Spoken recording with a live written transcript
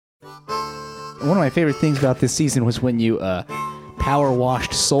One of my favorite things about this season was when you power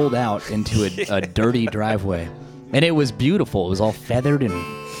washed Sold Out into a dirty driveway. And it was beautiful. It was all feathered and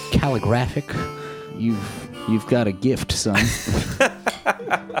calligraphic. You've got a gift, son.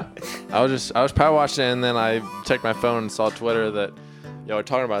 I was power washing, and then I checked my phone and saw Twitter that y'all were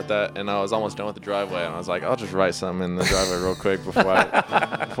talking about that, and I was almost done with the driveway, and I was like, I'll just write something in the driveway real quick before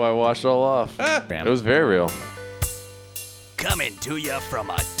I wash it all off. It was very real. Coming to you from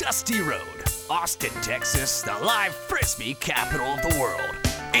a dusty road, Austin, Texas, the live Frisbee capital of the world.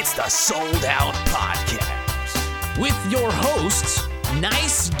 It's the Sold Out Podcast. With your hosts,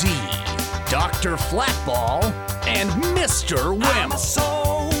 Nice D, Dr. Flatball, and Mr. Wimble. I'm a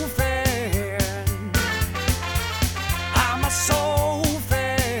soul fan. I'm a soul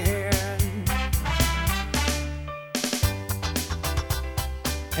fan.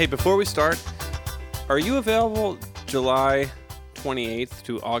 Hey, before we start, are you available July 28th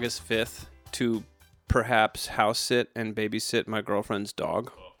to August 5th to perhaps house sit and babysit my girlfriend's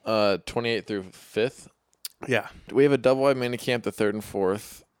dog? 28th through 5th. Yeah. We have a double-wide mini camp the 3rd and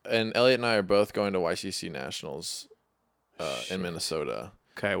 4th, and Elliot and I are both going to YCC Nationals in Minnesota.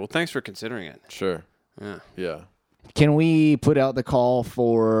 Okay, well, thanks for considering it. Sure. Yeah. Can we put out the call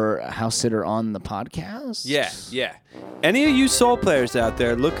for a house sitter on the podcast? Yeah. Any of you soul players out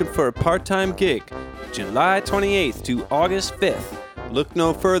there looking for a part-time gig, July 28th to August 5th, look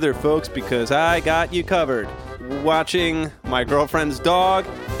no further, folks, because I got you covered. Watching my girlfriend's dog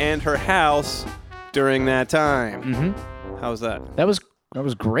and her house during that time. Mm-hmm. How's that? That was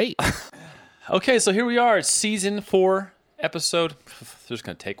great. Okay, so here we are. It's season 4, episode. Just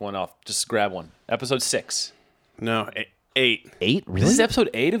going to take one off. Just grab one. Episode 6. No, 8. 8? Really? This is episode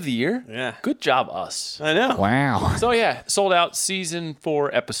 8 of the year? Yeah. Good job, us. I know. Wow. So, yeah, Sold Out, season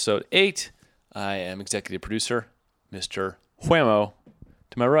 4, episode 8. I am executive producer, Mr. Huemo.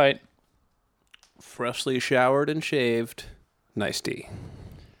 To my right. Freshly showered and shaved, Nice D.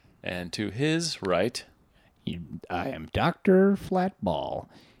 And to his right. I am Dr. Flatball.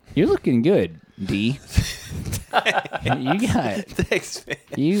 You're looking good, D. You got Thanks, man.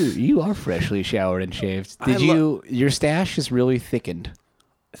 you are freshly showered and shaved. Your stash is really thickened.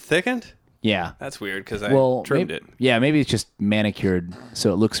 Thickened? Yeah. That's weird because I trimmed it. Yeah, maybe it's just manicured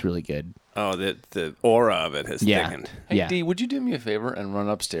so it looks really good. Oh, the aura of it has thickened. Hey, Yeah. D, would you do me a favor and run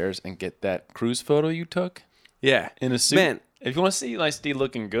upstairs and get that cruise photo you took Yeah. in a suit? Man, If you want to see Nice D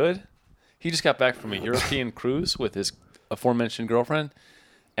looking good, he just got back from a European cruise with his aforementioned girlfriend,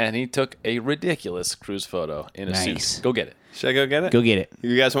 and he took a ridiculous cruise photo in a Nice. suit. Go get it. should I go get it? Go get it.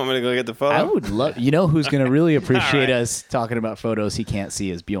 You guys want me to go get the photo? I would love. You know who's going to really appreciate All right. us talking about photos he can't see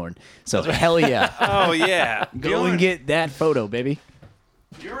is Bjorn. So hell yeah, Oh, yeah. go and get that photo, baby.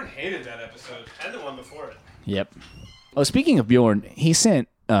 Bjorn hated that episode and the one before it. Yep. Oh, speaking of Bjorn, he sent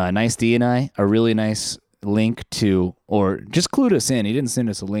Nice D and I a really nice link to, or just clued us in. He didn't send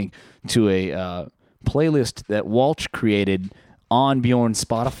us a link to a playlist that Walsh created on Bjorn's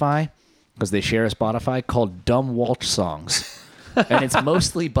Spotify, because they share a Spotify, called Dumb Walsh Songs. And it's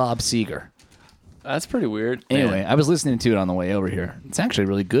mostly Bob Seger. That's pretty weird. Anyway, I was listening to it on the way over here. It's actually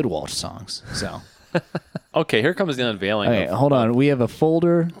really good Walsh songs. So, Okay, here comes the unveiling. okay, hold on. We have a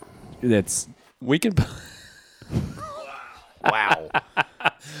folder that's We can. Wow.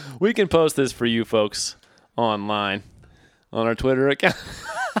 We can post this for you folks online on our Twitter account.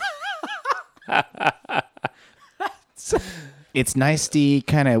 It's Nice D,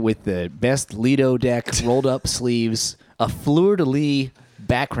 kind of with the best Lido deck, rolled up sleeves, a fleur-de-lis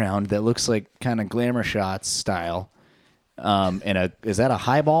background that looks like kind of glamour shots style. And is that a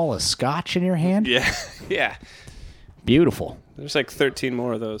highball, a scotch in your hand? Yeah. Yeah. Beautiful. There's like 13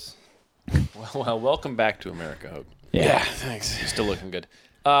 more of those. Well, welcome back to America, Hope. Yeah. Thanks. You're still looking good.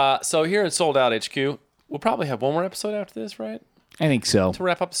 So here in Sold Out HQ, we'll probably have one more episode after this, right? I think so. To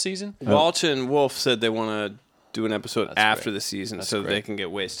wrap up the season. Walsh and Wolf said they want to do an episode after great. the season That's so great. they can get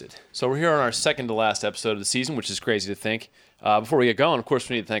wasted. So we're here on our second to last episode of the season, which is crazy to think. Before we get going, of course,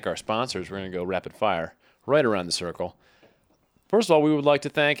 we need to thank our sponsors. We're going to go rapid fire right around the circle. First of all, we would like to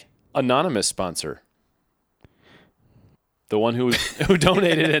thank Anonymous sponsor. The one who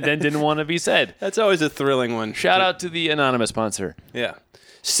donated and then didn't want to be said. That's always a thrilling one. Shout out to the Anonymous sponsor. Yeah.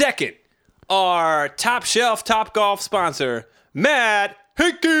 Second, our top shelf, top golf sponsor, Matt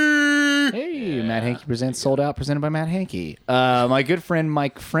Hickey. Hey, Matt Hankey presents Sold Out, presented by Matt Hankey. My good friend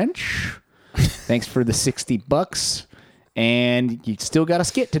Mike French, thanks for the $60. And you still got a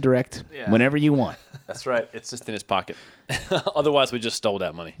skit to direct whenever you want. That's right. It's just in his pocket. Otherwise, we just stole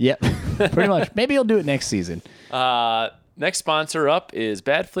that money. Yep, pretty much. Maybe he'll do it next season. Next sponsor up is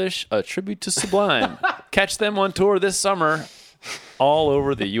Badfish, a tribute to Sublime. Catch them on tour this summer all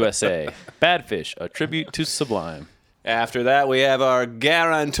over the USA. Badfish, a tribute to Sublime. After that, we have our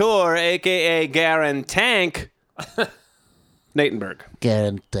guarantor, a.k.a. Guarantank, Natenberg.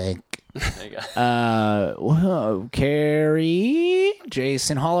 Tank. There you go. Well, Carrie,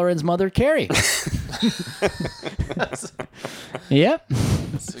 Jason Holleran's mother, Carrie. Yep.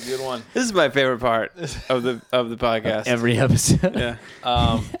 That's a good one. This is my favorite part of the podcast. Every episode. Yeah.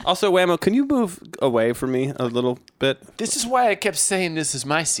 Also, Whammo, can you move away from me a little bit? This is why I kept saying this is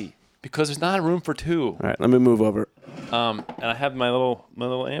my seat, because there's not room for two. All right, let me move over. And I have my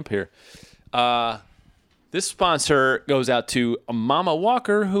little amp here. This sponsor goes out to Mama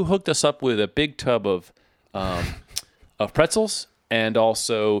Walker, who hooked us up with a big tub of pretzels and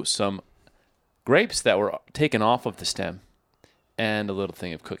also some grapes that were taken off of the stem, and a little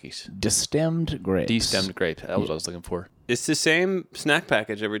thing of cookies. Destemmed grapes. De-stemmed grapes. That was what I was looking for. It's the same snack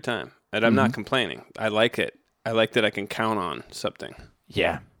package every time, and I'm not complaining. I like it. I like that I can count on something.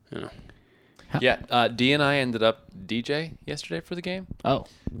 Yeah. Yeah, D and I ended up DJ yesterday for the game. Oh.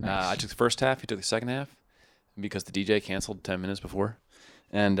 I took the first half. He took the second half because the DJ canceled 10 minutes before.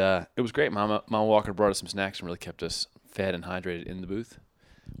 And it was great. Mama Walker brought us some snacks and really kept us fed and hydrated in the booth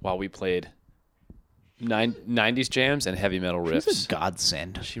while we played 90s jams and heavy metal riffs. She's a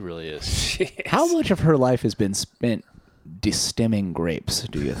godsend. She really is. How much of her life has been spent destemming grapes,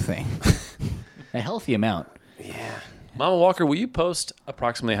 do you think? A healthy amount. Mama Walker, will you post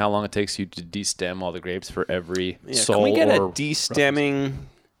approximately how long it takes you to de-stem all the grapes for every soul? Can we get or a de-stemming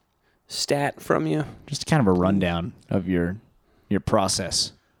stat from you? Just kind of a rundown of your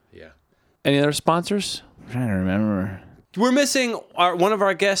process. Yeah. Any other sponsors? I'm trying to remember. We're missing one of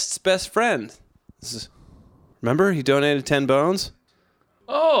our guests' best friend. Remember, he donated 10 bones?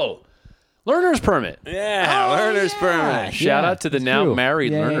 Oh, learner's permit. Yeah, learner's permit. Shout out to the now true.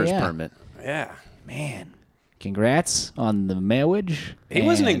 married Yeah, learner's yeah. permit. Yeah. Man, congrats on the marriage. He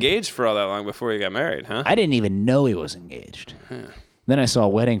wasn't and engaged for all that long before he got married, huh? I didn't even know he was engaged. Then I saw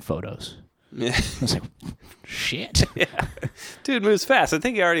wedding photos. Yeah. I was like, shit. Dude moves fast. I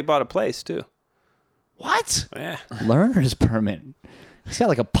think he already bought a place, too. What? Yeah. Learner's permit. He's got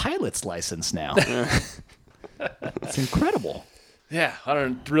like a pilot's license now. It's incredible. Yeah, I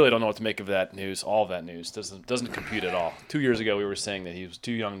really don't know what to make of that news. All of that news doesn't compute at all. 2 years ago, we were saying that he was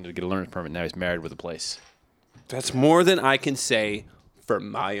too young to get a learner's permit. Now he's married with a place. That's more than I can say for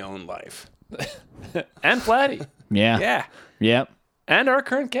my own life. And Flatty. Yeah. Yeah. Yep. And our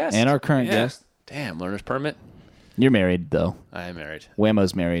current guest. And our current Yeah. guest. Damn, learner's permit. You're married, though. I am married.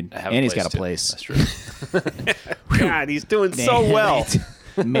 Whammo's married. I have And a he's got a too. place. That's true. God, he's doing so well.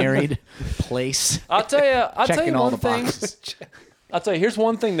 Married, place. I'll tell you Checking all one the thing. boxes. I'll tell you, here's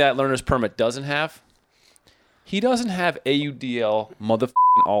one thing that learner's permit doesn't have. He doesn't have AUDL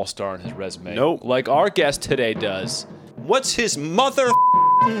motherfucking all-star in his resume. Nope. Like our guest today does. What's his mother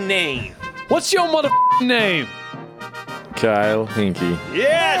name? What's your motherfucking name? Kyle Hinkie.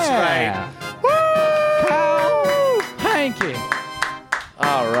 Yeah, that's Woo! Hanky.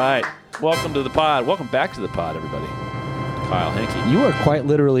 All right. Welcome to the pod. Welcome back to the pod, everybody. Kyle Henke. You are quite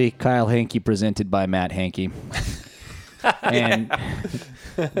literally Kyle Hankey presented by Matt Hankey. And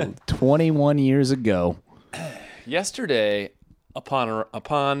 21 years ago, Yesterday,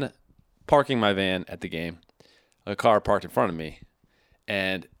 upon parking my van at the game, a car parked in front of me,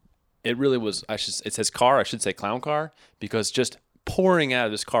 and it really was. It says car. I should say clown car, because just pouring out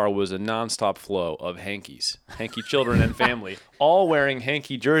of this car was a nonstop flow of hankies, hanky children and family, all wearing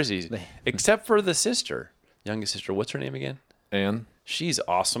hanky jerseys, except for the sister, youngest sister. What's her name again? And She's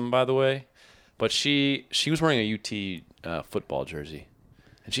awesome, by the way, but she was wearing a UT football jersey.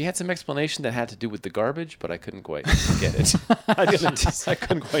 And she had some explanation that had to do with the garbage, but I couldn't quite get it. I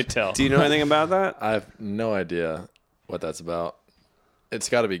couldn't quite tell. Do you know anything about that? I have no idea what that's about. It's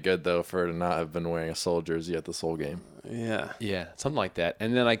got to be good, though, for her to not have been wearing a Soul jersey at the Soul game. Yeah. Yeah, something like that.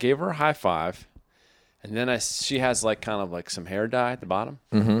 And then I gave her a high five, and then she has like kind of like some hair dye at the bottom.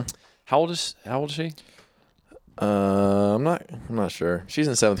 Mm-hmm. How old is she? I'm not sure. She's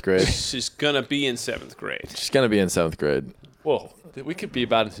in 7th grade. She's gonna be in 7th grade. She's gonna be in 7th grade. Whoa, we could be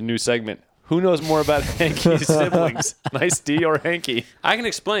about a new segment. Who knows more about Hanky's siblings, Nice D or Hanky? I can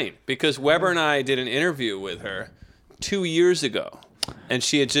explain, because Weber and I did an interview with her 2 years ago, and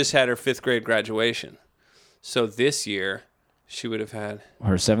she had just had her 5th grade graduation. So this year, she would have had...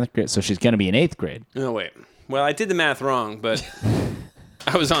 her 7th grade, so she's going to be in 8th grade. No, wait. Well, I did the math wrong, but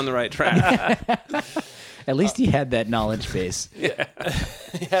I was on the right track. At least he had that knowledge base. Yeah,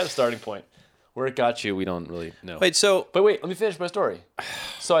 you had a starting point. Where it got you, we don't really know. Wait, so... But wait, let me finish my story.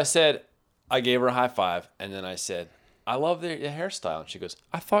 So I gave her a high five, and then I said, I love your hairstyle. And she goes,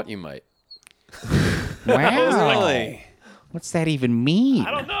 I thought you might. Wow. Really? What's that even mean?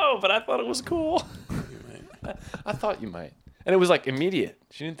 I don't know, but I thought it was cool. I thought you might. And it was like immediate.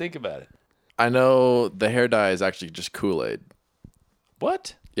 She didn't think about it. I know the hair dye is actually just Kool-Aid.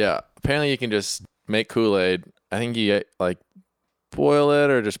 What? Yeah, apparently you can just make Kool-Aid. I think you like boil it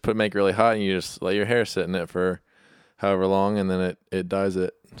or just make it really hot, and you just let your hair sit in it for however long, and then it dyes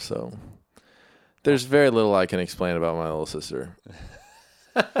it. So there's very little I can explain about my little sister.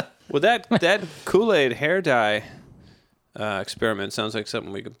 Well, that Kool-Aid hair dye experiment sounds like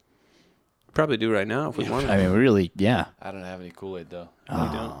something we could probably do right now if we wanted. I mean, really, yeah. I don't have any Kool-Aid, though.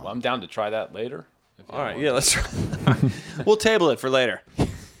 Well, I'm down to try that later. All right, yeah, let's try. We'll table it for later.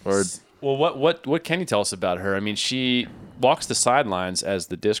 Or Well, what can you tell us about her? I mean, she walks the sidelines as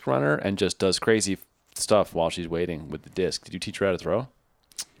the disc runner and just does crazy stuff while she's waiting with the disc. Did you teach her how to throw?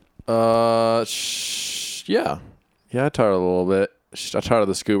 yeah. Yeah, I taught her a little bit. I taught her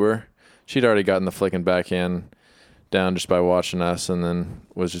the scuba. She'd already gotten the flick and backhand down just by watching us, and then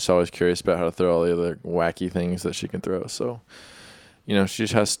was just always curious about how to throw all the other wacky things that she can throw. So, she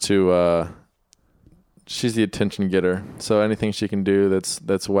just has to she's the attention getter. So anything she can do that's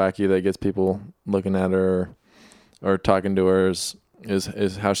wacky, that gets people looking at her or talking to her is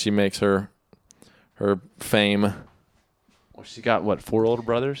how she makes her fame. Well, she got, 4 older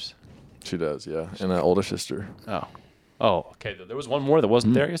brothers? She does, yeah. And an older sister. Oh, okay. There was one more that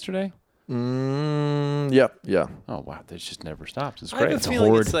wasn't there yesterday? Yep, yeah. Oh, wow. They just never stopped. It's I have great. a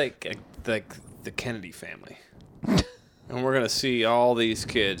feeling it's like the Kennedy family. And we're going to see all these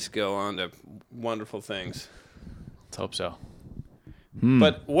kids go on to wonderful things. Let's hope so.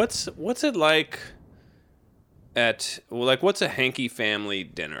 But what's it like what's a Hankey family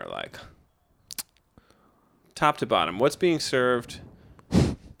dinner like? Top to bottom, what's being served?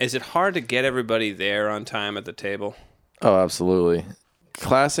 Is it hard to get everybody there on time at the table? Oh, absolutely.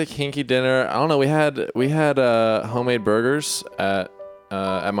 Classic Hinky dinner. I don't know. We had homemade burgers at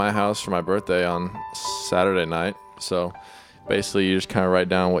my house for my birthday on Saturday night. So basically, you just kind of write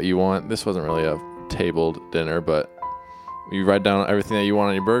down what you want. This wasn't really a tabled dinner, but you write down everything that you want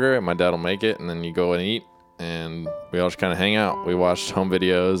on your burger, and my dad will make it, and then you go and eat, and we all just kind of hang out. We watched home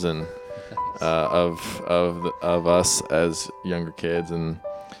videos and of us as younger kids, and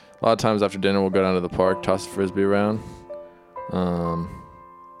a lot of times after dinner, we'll go down to the park, toss the frisbee around.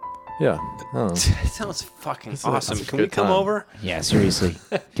 Yeah. That sounds fucking awesome. that's a Can we good come time. over? Yeah, seriously.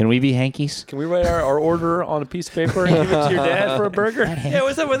 Can we be hankies? Can we write our order on a piece of paper and give it to your dad for a burger? Yeah,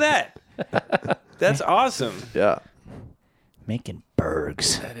 what's up with that? That's awesome. Yeah. Making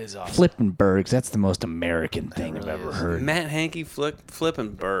burgers. That is awesome. Flipping burgers. That's the most American thing I've ever heard. Matt Hankey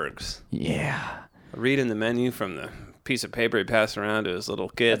flipping burgers. Yeah. Reading the menu from the piece of paper he passed around to his little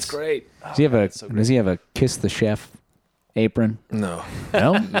kids. That's great. Does he have a Kiss the Chef apron? No.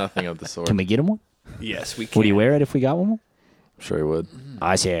 No? Nothing of the sort. Can we get him one? Yes, we can. Would he wear it if we got one? I'm sure he would.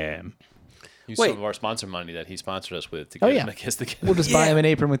 Awesome. Use Wait. some of our sponsor money that he sponsored us with to Oh, get yeah. him a kiss the kid. We'll just buy him an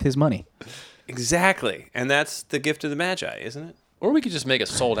apron with his money. Exactly. And that's the gift of the Magi, isn't it? Or we could just make a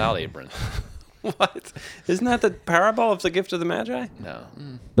sold-out apron. What? Isn't that the parable of the gift of the Magi? No.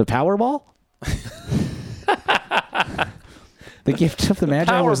 The Powerball? The gift of the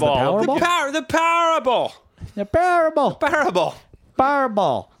Magi was the Powerball. Powerball? The parable. The Powerball. Parable.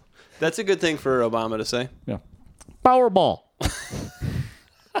 Powerball. That's a good thing for Obama to say. Yeah. Powerball.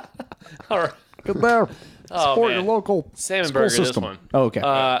 All right. Good there. Oh, Support man. your local Salmon school burger, system. this one. Oh, okay.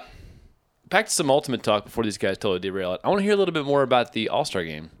 Back to some Ultimate talk before these guys totally derail it. I want to hear a little bit more about the All-Star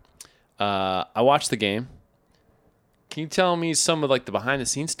game. I watched the game. Can you tell me some of like the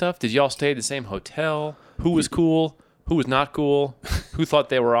behind-the-scenes stuff? Did y'all stay at the same hotel? Who was cool? Who was not cool? Who thought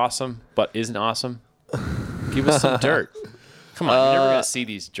they were awesome but isn't awesome? Give us some dirt. Come on, you're never going to see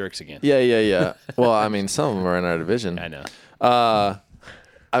these jerks again. Yeah. Well, I mean, some of them are in our division. I know.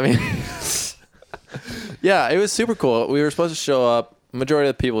 I mean, yeah, it was super cool. We were supposed to show up. Majority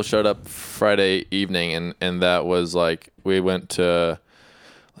of the people showed up Friday evening, and that was like we went to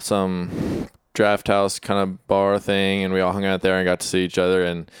some draft house kind of bar thing, and we all hung out there and got to see each other.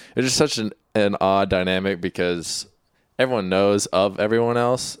 And it was just such an odd dynamic because everyone knows of everyone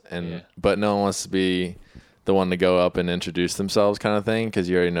else, but no one wants to be the one to go up and introduce themselves kind of thing because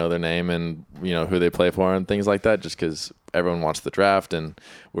you already know their name and you know who they play for and things like that just because everyone watched the draft and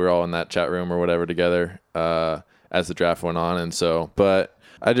we were all in that chat room or whatever together as the draft went on. And so, but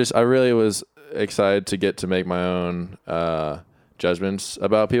I really was excited to get to make my own judgments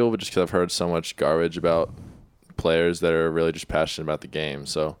about people, but just because I've heard so much garbage about players that are really just passionate about the game.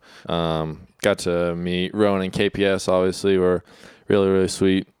 So got to meet Rowan and KPS, obviously were really, really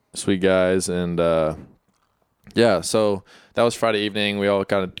sweet guys. And so that was Friday evening. We all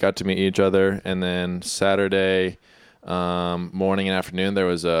got to meet each other. And then Saturday, Morning and afternoon there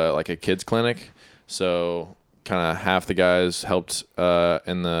was a kids clinic, so kind of half the guys helped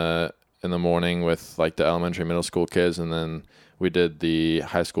in the morning with like the elementary, middle school kids, and then we did the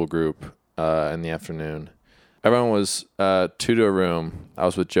high school group in the afternoon. Everyone was 2 to a room. I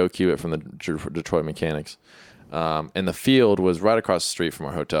was with Joe Hewitt from the Detroit Mechanics. And the field was right across the street from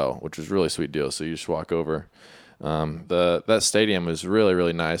our hotel, which was a really sweet deal. So you just walk over. That stadium was really,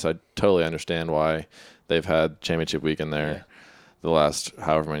 really nice. I totally understand why they've had championship weekend there the last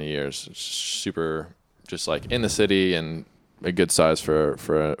however many years. It's super, just like in the city and a good size for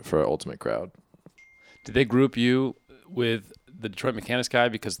an ultimate crowd. Did they group you with the Detroit Mechanics guy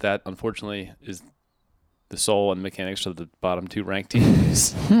because that unfortunately is the Soul and Mechanics are the bottom 2 ranked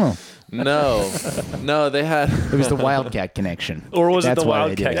teams? No, they had. It was the Wildcat connection. Or was it That's the why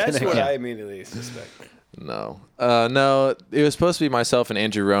they did Wildcat it. That's what Yeah. I immediately suspect. No, it was supposed to be myself and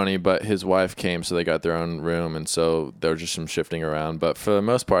Andrew Roney, but his wife came, so they got their own room, and so there was just some shifting around. But for the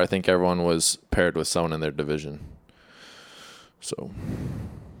most part, I think everyone was paired with someone in their division. So.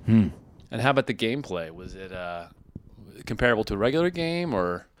 And how about the gameplay? Was it comparable to a regular game,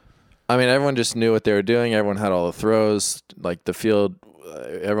 or? I mean, everyone just knew what they were doing. Everyone had all the throws. Like the field,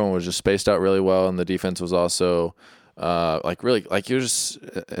 everyone was just spaced out really well, and the defense was also it was just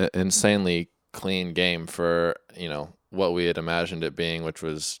an insanely clean game for what we had imagined it being, which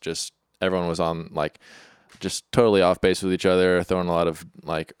was just everyone was on like just totally off base with each other, throwing a lot of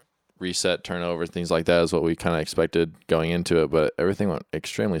like reset turnovers, things like that is what we kind of expected going into it. But everything went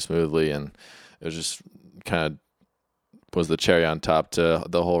extremely smoothly, and it was just kind of was the cherry on top to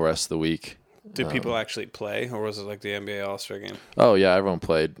the whole rest of the week. Did people actually play, or was it like the NBA All-Star game? Oh yeah, everyone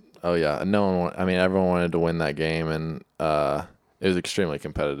played. Oh yeah, everyone wanted to win that game, and it was extremely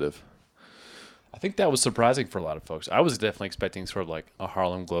competitive. I think that was surprising for a lot of folks. I was definitely expecting sort of like a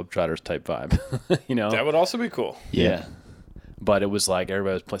Harlem Globetrotters type vibe, That would also be cool. Yeah. But it was like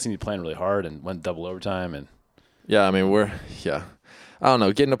everybody was playing really hard and went double overtime, and Yeah, I mean I don't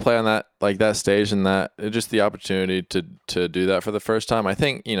know, getting to play on that stage and that just the opportunity to do that for the first time. I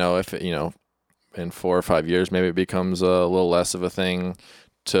think if in 4 or 5 years maybe it becomes a little less of a thing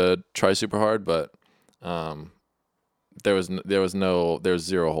to try super hard, but there was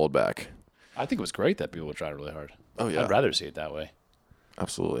zero holdback. I think it was great that people would try really hard. Oh yeah, I'd rather see it that way.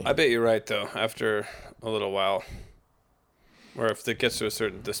 absolutely. I bet you're right though. After a little while, or if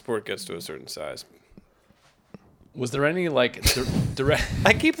the sport gets to a certain size. Was there any like direct?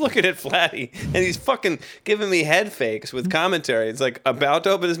 I keep looking at Flatty, and he's fucking giving me head fakes with commentary. It's like about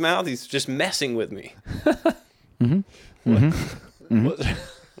to open his mouth. He's just messing with me.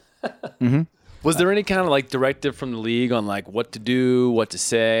 Was there any kind of like directive from the league on like what to do, what to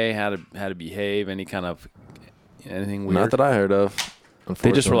say, how to behave? Any kind of anything weird? Not that I heard of.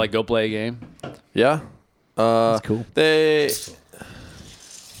 They just were like, go play a game. yeah. That's cool. They.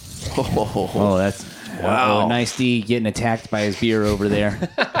 Oh, that's wow. Nice D getting attacked by his beer over there.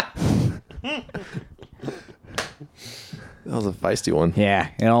 That was a feisty one. Yeah,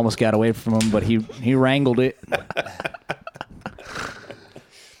 it almost got away from him, but he wrangled it.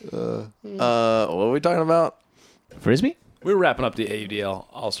 What were we talking about? Frisbee? We were wrapping up the AUDL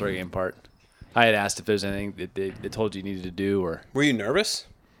All-Star Game part. I had asked if there's anything that they told you needed to do, or Were you nervous?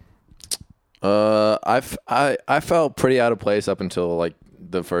 I felt pretty out of place up until like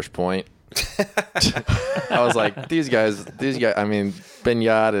the first point. I was like, these guys. I mean, Ben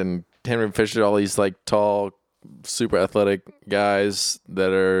Yard and Henry Fisher, all these like tall, super athletic guys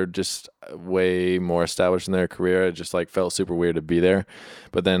that are just way more established in their career. It just like felt super weird to be there.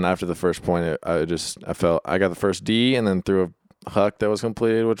 But then after the first point, I felt I got the first D and then threw a huck that was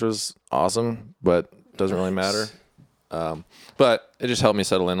completed, which was awesome, but doesn't really matter. But it just helped me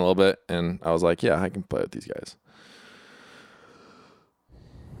settle in a little bit, and I was like, yeah, I can play with these guys.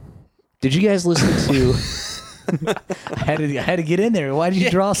 Did you guys listen to... I had to get in there. Why did you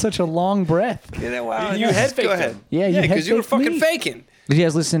draw such a long breath? Yeah, wow. You head faked Go ahead. him. Yeah, Yeah, head because you were faked fucking me. faking. Did you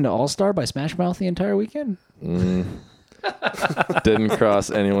guys listen to All Star by Smash Mouth the entire weekend? Didn't cross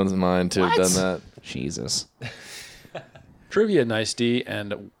anyone's mind to have done that. Jesus. Trivia, Nice D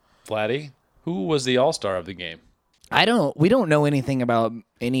and Flatty. Who was the All-Star of the game? We don't know anything about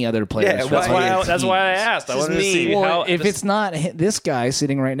any other players. Yeah, from That's other why I teams. asked. I This is wanted to see me. Well, how. if it's not this guy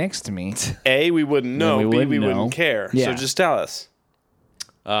sitting right next to me, A, we wouldn't know. we B, wouldn't we know. wouldn't care. Yeah. So just tell us.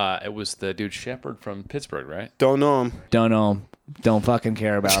 it was the dude Shepard from Pittsburgh, right? Don't know him. don't know him. Don't fucking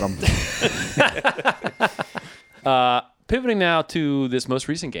care about him. Pivoting now to this most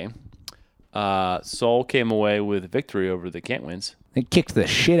recent game, Seoul came away with victory over the Cantwins. They kicked the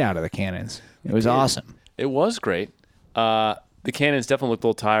shit out of the Cannons. It was awesome. It was great. The Cannons definitely looked a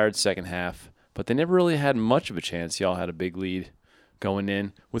little tired second half. but they never really had much of a chance. Y'all had a big lead going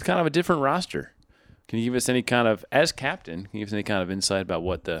in with kind of a different roster. Can you give us any kind of, as captain, can you give us any kind of insight about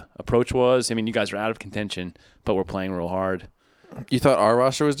what the approach was? I mean, you guys are out of contention, but we're playing real hard. You thought our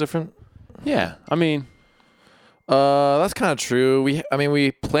roster was different? Yeah, I mean, that's kind of true.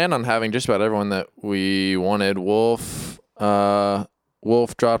 We planned on having just about everyone that we wanted. Wolf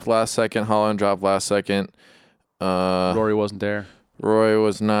dropped last second. Holland dropped last second. Rory wasn't there. Roy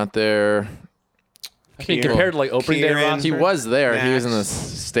was not there. I think compared to like opening day Kieran. roster, He was there. He was in the Max.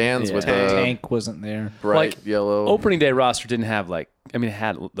 stands with Yeah. the Tank wasn't there. bright Like, yellow. opening day roster didn't have like, I mean, it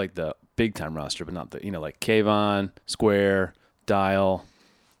had like the big time roster, but not the, like Kayvon, Square, Dial,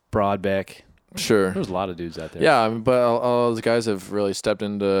 Broadbeck. Sure. There was a lot of dudes out there. Yeah, but all those guys have really stepped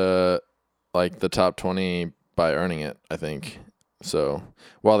into like the top 20 by earning it, I think. So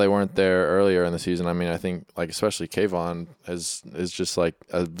while they weren't there earlier in the season, I mean, I think like especially Kayvon is just like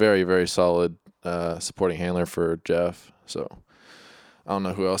a very, very solid supporting handler for Jeff. So I don't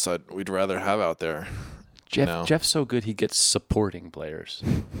know who else we'd rather have out there. Jeff's so good he gets supporting players.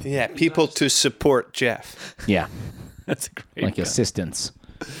 Yeah, people to support Jeff. Yeah, That's a great like guy. assistants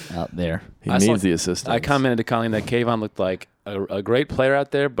out there. He I saw- needs the assistance. I commented to Colleen that Kayvon looked like a great player out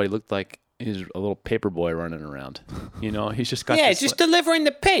there, but he looked like he's a little paper boy running around. He's just got this, like, delivering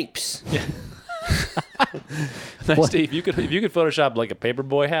the papes. nice Steve. If you could Photoshop like a paper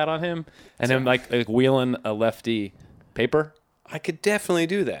boy hat on him and then like wheeling a lefty paper, I could definitely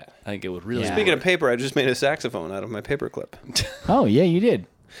do that. I think it would really. Yeah. Speaking of paper, I just made a saxophone out of my paperclip. Oh yeah, you did.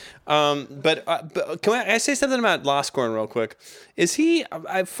 But can I say something about Loscorn real quick?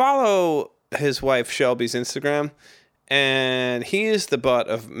 I follow his wife Shelby's Instagram, and he is the butt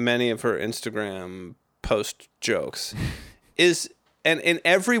of many of her Instagram post jokes. And in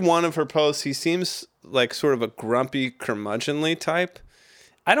every one of her posts, he seems like sort of a grumpy, curmudgeonly type.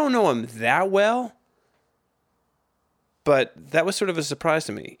 I don't know him that well, but that was sort of a surprise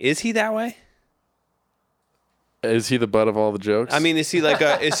to me. Is he that way? Is he the butt of all the jokes? I mean, is he like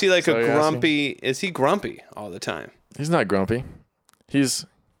a So you're asking? grumpy? Is he grumpy all the time? he's not grumpy. He's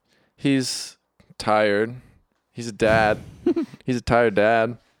tired. He's a dad. He's a tired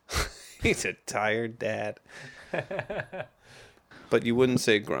dad. He's a tired dad. But you wouldn't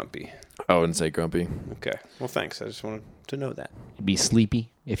say grumpy. I wouldn't say grumpy. Okay. Well, thanks. I just wanted to know that. He'd be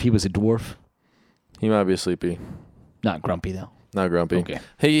sleepy if he was a dwarf. He might be sleepy. Not grumpy though. Not grumpy. Okay.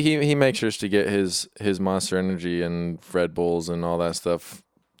 He makes sure to get his Monster Energy and Red Bulls and all that stuff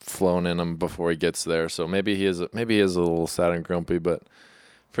flown in him before he gets there. So maybe he is a little sad and grumpy, but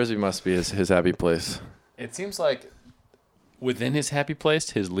Frisbee must be his happy place. It seems like within his happy place,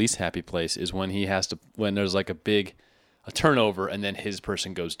 his least happy place is when when there's like a turnover and then his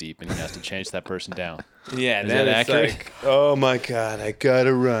person goes deep and he has to change that person down. Yeah, Is that accurate? like, oh my God, I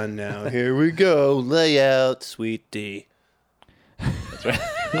gotta run now. Here we go. Layout, sweet D.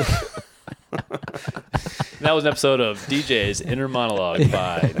 That was an episode of DJ's Inner Monologue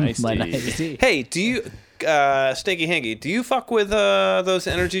by Nice My D. nice D. Hey, do you, Stinky Hanky, do you fuck with those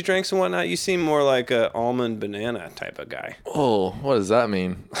energy drinks and whatnot? You seem more like a almond banana type of guy. Oh, what does that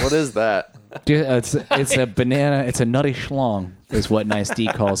mean? What is that? Dude, it's a banana. It's a nutty schlong, is what Nice D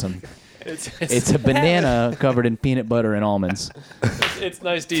calls him. It's a banana covered in peanut butter and almonds. It's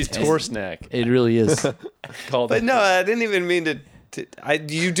Nice D's tour snack. It really is. Called But no, I didn't even mean to.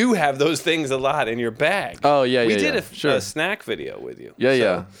 You do have those things a lot in your bag. Oh, yeah, we yeah, did yeah. a snack video with you. Yeah,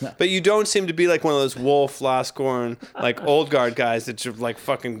 yeah. But you don't seem to be like one of those Wolf, Loscorn, like old guard guys that just like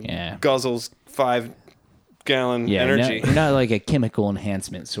fucking guzzles 5-gallon Yeah, energy. you're not like a chemical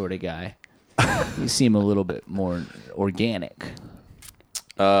enhancement sort of guy. You seem a little bit more organic.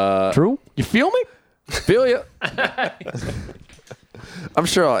 True? You feel me? Feel ya. I'm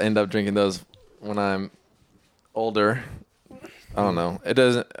sure I'll end up drinking those when I'm older. I don't know. It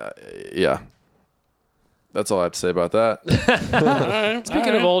doesn't. Yeah. That's all I have to say about that.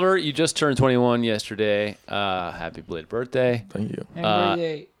 Speaking of older, you just turned 21 yesterday. Happy belated birthday. Thank you.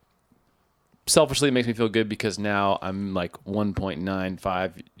 Selfishly, it makes me feel good because now I'm like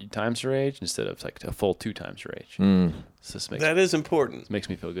 1.95 times your age instead of like a full 2 times your age. So this That is important. makes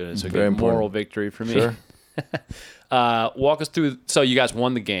me feel good. It's a Very good important. moral victory for me. Sure. Walk us through. So you guys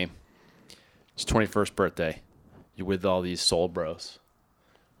won the game. It's 21st birthday. You're with all these soul bros.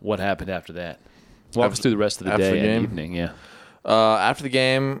 What happened after that? Walk us through the rest of the after day the and game? evening. Yeah. After the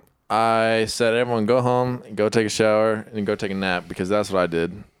game, I said, everyone go home, go take a shower, and go take a nap because that's what I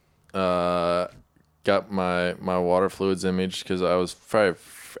did. Got my water fluids imaged because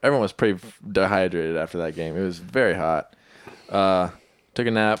everyone was pretty dehydrated after that game. It was very hot. Took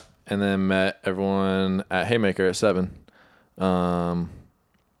a nap and then met everyone at Haymaker at 7.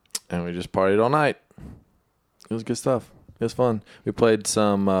 and we just partied all night. It was good stuff. It was fun. We played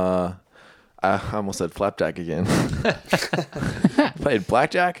some. I almost said flapjack again. Played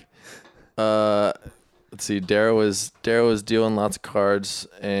blackjack. Let's see. Dara was dealing lots of cards,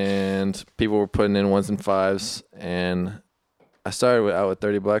 and people were putting in 1s and 5s, and I started out with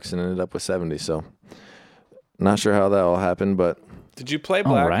 $30 and ended up with 70. So, not sure how that all happened, but Did you play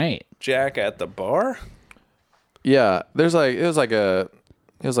All right. blackjack at the bar? yeah, it was like a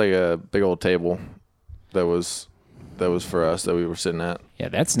big old table that was for us that we were sitting at. Yeah,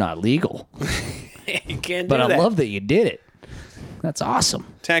 that's not legal. You can't But do I that. love that you did it. That's awesome.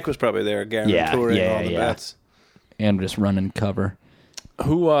 Tank was probably there, guaranteeing Yeah, all the yeah. bets. And just running cover.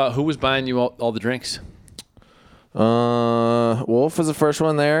 Who was buying you all the drinks? Wolf was the first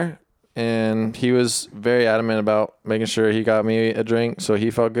one there, and he was very adamant about making sure he got me a drink, so he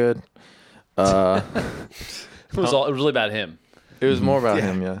felt good. It was really about him. It was more about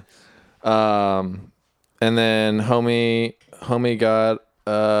him, yeah. And then homie got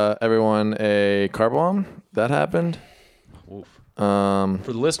everyone a car bomb. That happened. Oof. For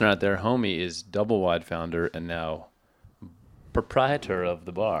the listener out there, Homie is Double Wide founder and now proprietor of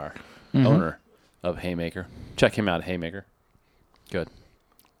the bar, owner of Haymaker. Check him out, Haymaker. Good.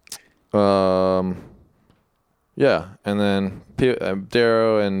 Yeah, and then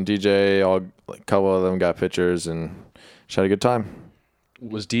Darrow and DJ, a couple of them got pictures and just had a good time.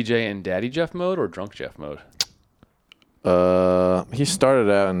 Was DJ in Daddy Jeff mode or Drunk Jeff mode? He started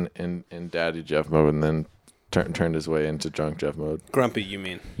out in Daddy Jeff mode and then turned his way into Drunk Jeff mode. Grumpy, you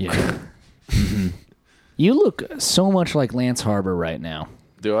mean? Yeah. You look so much like Lance Harbor right now.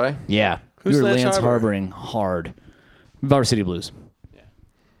 Do I? Yeah. Who's You're Lance Lance Harbor? Harboring hard. Varsity Blues.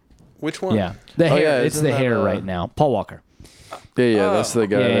 Which one? Yeah. The hair. yeah, it's isn't the that, hair right now. Paul Walker. Yeah, that's the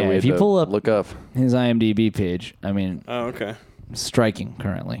guy Yeah, that yeah, we if you had to pull up- look up. His IMDb page. I mean, Oh, okay. striking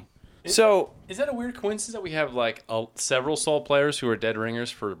currently. So, Is that a weird coincidence that we have like several soul players who are dead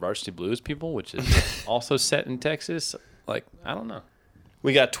ringers for Varsity Blues people, which is also set in Texas? Like, I don't know.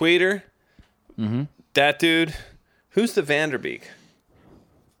 we got Tweeter. Mm-hmm. That dude. Who's the Vanderbeek?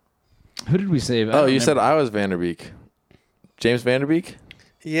 Who did we save? I Oh, don't you said remember. I was Vanderbeek. James Vanderbeek?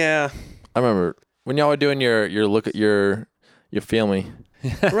 Yeah. I remember when y'all were doing your look at you feel me.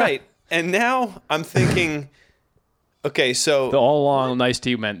 Right. And now I'm thinking, okay, so The all along nice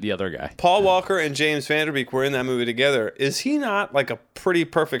tea meant the other guy. Paul Walker and James Vanderbeek were in that movie together. Is he not like a pretty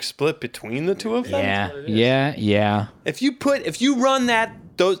perfect split between the two of them? Yeah. If you run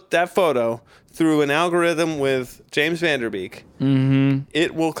that photo through an algorithm with James Vanderbeek,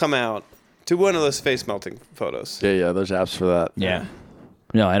 it will come out to one of those face melting photos. Yeah, there's apps for that. Yeah.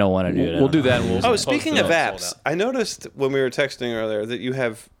 No, I don't want to do that. We'll do that. And we'll Oh, post speaking it of up, apps, sold out. I noticed when we were texting earlier that you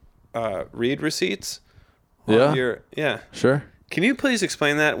have read receipts. on Yeah. Yeah. Sure. Can you please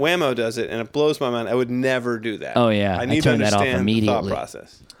explain that? Whammo does it, and it blows my mind. I would never do that. Oh, yeah. I I need to turned that off understand the thought immediately.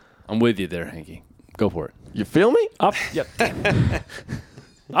 process. I'm with you there, Hanky. Go for it. You feel me? Yep.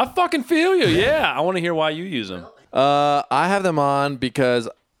 I fucking feel you. Yeah. I want to hear why you use them. I have them on because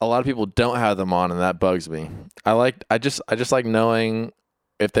a lot of people don't have them on, and that bugs me. I just like knowing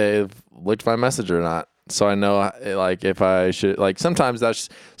if they've looked my message or not, so I know like if I should like. Sometimes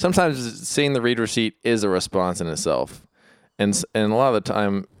seeing the read receipt is a response in itself, and a lot of the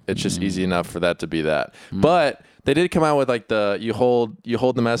time it's just easy enough for that to be that. But they did come out with like the you hold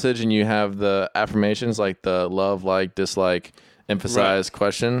the message and you have the affirmations like the love, like, dislike, emphasize,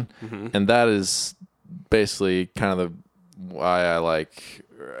 question, and that is basically kind of the why I like.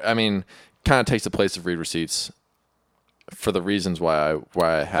 I mean, kind of takes the place of read receipts for the reasons why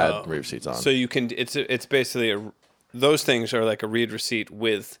I had read receipts on. So you can. It's basically those things are like a read receipt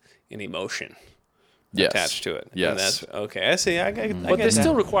with an emotion yes. attached to it. And Yes. that's okay. I see. I But get they that.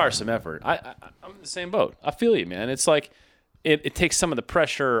 still require some effort. I'm in the same boat. I feel you, man. It's like it takes some of the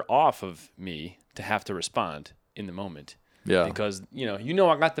pressure off of me to have to respond in the moment. Yeah. Because,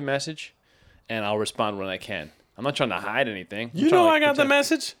 I got the message, and I'll respond when I can. I'm not trying to hide anything. You know I got the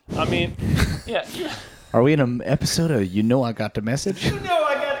message. I mean, yeah. Are we in an episode of You Know I Got the Message? You know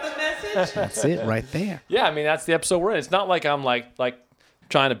I got the message. That's it right there. Yeah, I mean, that's the episode we're in. It's not like I'm like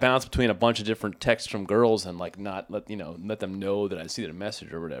trying to bounce between a bunch of different texts from girls and like not let them know that I see their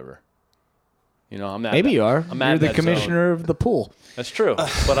message or whatever. I'm not. Maybe you are. I'm out You're of the that commissioner of the pool. zone. That's true,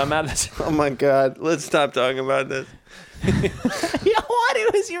 but I'm out of that. Oh my God! Let's stop talking about this. You know what?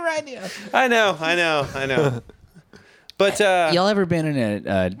 It was your idea. I know. But Y'all ever been in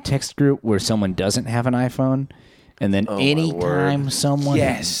a text group where someone doesn't have an iPhone, and then anytime someone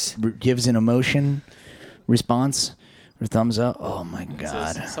gives an emotion response or thumbs up, oh my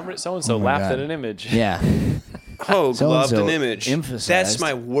God. So-and-so my laughed God. at an image. Yeah. Oh, gloved So-and-so an image. emphasized. That's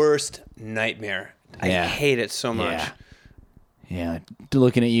my worst nightmare. I Yeah. hate it so much. Yeah.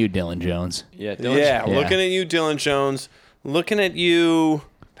 Looking at you, Dylan Jones. Yeah, Dylan, Yeah, looking at you, Dylan Jones. Looking at you,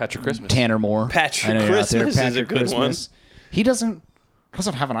 Patrick Christmas. Tanner Moore. Patrick I know you're out there. Christmas is a Patrick good Christmas. He doesn't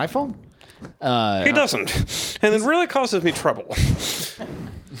have an iPhone? he doesn't. And it really causes me trouble.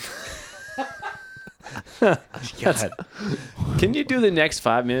 God. Can you do the next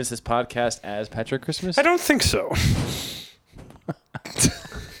 5 minutes of this podcast as Patrick Christmas? I don't think so.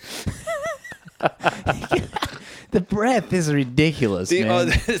 The breath is ridiculous, man.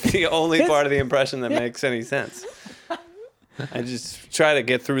 It's the only part of the impression that makes any sense. I just try to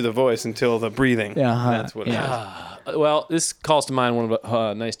get through the voice until the breathing. That's what it is. Well, this calls to mind one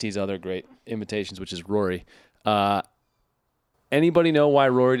of Nice T's other great imitations, which is Rory. Anybody know why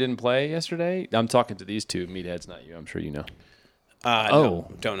Rory didn't play yesterday? I'm talking to these two meatheads, not you. I'm sure you know. No,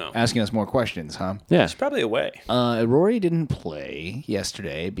 don't know. Asking us more questions, huh? Yeah. It's probably away. Rory didn't play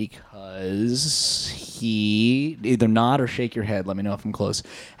yesterday because he either nod or shake your head. Let me know if I'm close.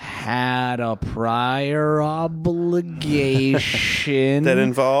 Had a prior obligation That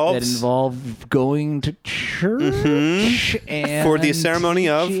involved going to church and For the ceremony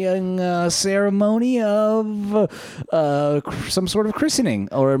of? teaching a ceremony of some sort of christening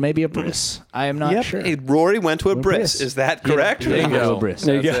or maybe a bris. I am not sure. Hey, Rory went to a bris. bris. Is that correct? There you go. Bris.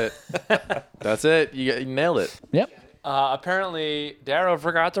 That's it. That's it. You nailed it. Yep. Apparently, Darrow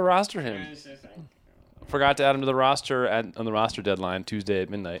forgot to roster him. Forgot to add him to the roster on the roster deadline Tuesday at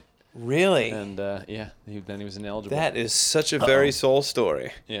midnight. Really? And then he was ineligible. That is such a very soul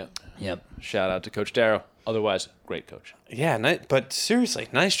story. Yeah. Yep. Shout out to Coach Darrow. Otherwise, great coach. Yeah, but seriously,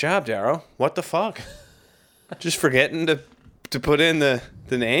 nice job, Darrow. What the fuck? Just forgetting to put in the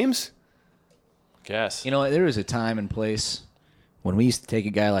names? Guess. You know, there was a time and place when we used to take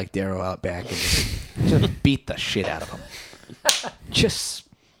a guy like Darrow out back and just beat the shit out of him. just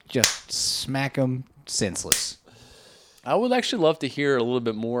smack him senseless. I would actually love to hear a little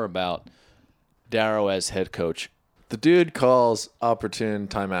bit more about Darrow as head coach. The dude calls opportune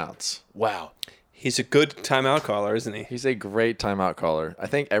timeouts. Wow. He's a good timeout caller, isn't he? He's a great timeout caller. I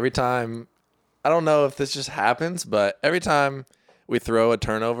think every time, I don't know if this just happens, but every time we throw a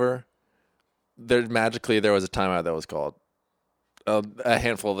turnover, there was a timeout that was called a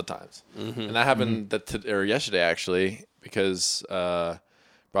handful of the times. And that happened yesterday, actually, because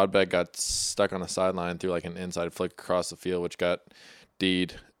Broadbeck got stuck on the sideline through like an inside flick across the field, which got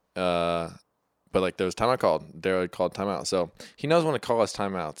D'd. But like there was timeout called. Darrow called timeout. So he knows when to call us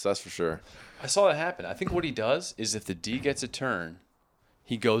timeouts, that's for sure. I saw that happen. I think what he does is if the D gets a turn,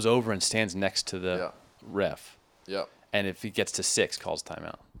 he goes over and stands next to the ref. Yep. And if he gets to 6, calls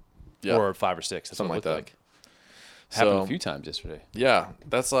timeout. Yep. Or 5 or 6. That's Something what it like looked that. Happened So- a few times yesterday. Yeah,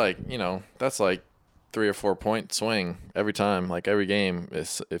 that's like 3 or 4 point swing every time, like every game.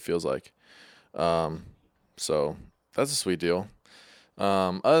 It feels like, so that's a sweet deal.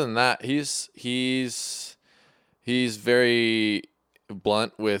 Other than that, he's very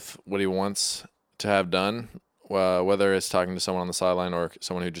blunt with what he wants to have done, whether it's talking to someone on the sideline or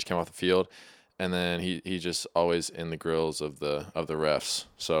someone who just came off the field, and then he's just always in the grills of the refs.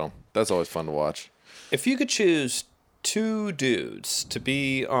 So that's always fun to watch. If you could choose 2 dudes to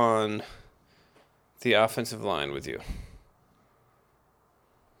be on the offensive line with you,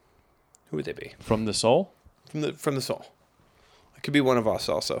 who would they be? From the soul? From the soul. It could be one of us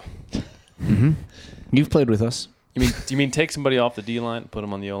also. You've played with us. Do you mean take somebody off the D line, put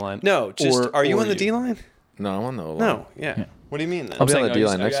them on the O line? No, just are you or on the D line? No, I'm on the O-line. No, yeah. What do you mean then? I'll be on saying, the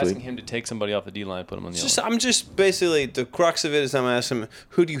D-line are you next asking week. him to take somebody off the D line, put them on the O line? I'm just basically the crux of it is I'm asking him,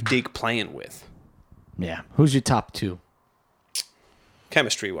 who do you dig playing with, Yeah. Who's your top 2?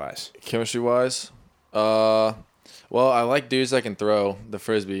 chemistry wise? Chemistry wise, well, I like dudes that can throw the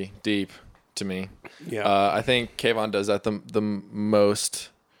frisbee deep to me. Yeah. I think Kayvon does that the most.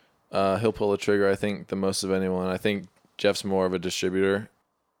 He'll pull the trigger, I think, the most of anyone. I think Jeff's more of a distributor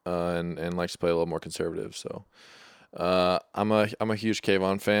and likes to play a little more conservative. So I'm a huge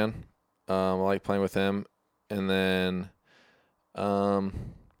Kayvon fan. I like playing with him. And then I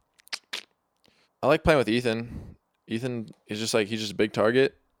like playing with Ethan. Ethan is he's just a big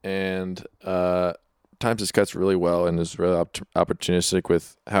target and times his cuts really well and is really opportunistic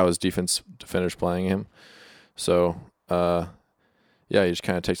with how his defender's playing him. So yeah, he just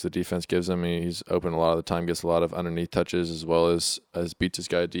kind of takes the defense gives him. He's open a lot of the time, gets a lot of underneath touches as well as beats his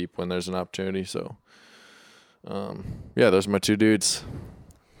guy deep when there's an opportunity. So yeah, those are my 2 dudes,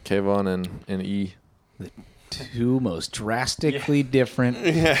 Kayvon and E. The 2 most drastically different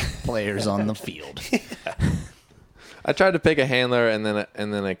players on the field. I tried to pick a handler and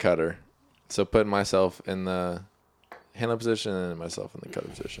then a cutter, so putting myself in the handle position and myself in the cutter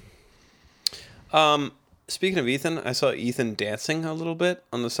position. Speaking of Ethan, I saw Ethan dancing a little bit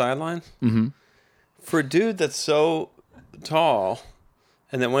on the sideline. Mm-hmm. For a dude that's so tall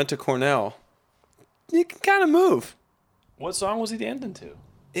and that went to Cornell, he can kind of move. What song was he dancing to?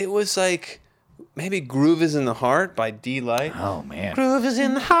 It was like maybe Groove is in the Heart by D-Light. Oh man. Groove is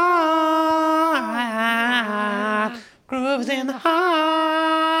in the heart. Groove is in the heart.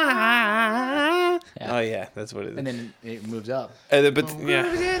 Yeah. Oh, yeah, that's what it is. And then it moves up. Yeah.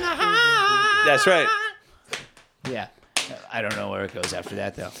 That's right. Yeah. I don't know where it goes after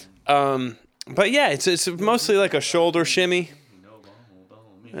that though. But yeah, it's mostly like a shoulder shimmy.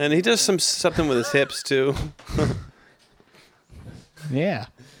 And he does something with his hips too. Yeah.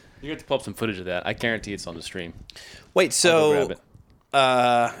 You get to pull up some footage of that. I guarantee it's on the stream. Wait, I'll go so grab it.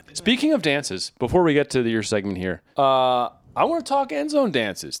 Speaking of dances, before we get to your segment here, I want to talk end zone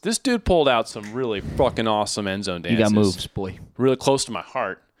dances. This dude pulled out some really fucking awesome end zone dances. You got moves, boy. Really close to my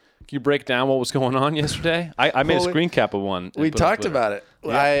heart. Can you break down what was going on yesterday? I made a screen cap of one. We talked about it.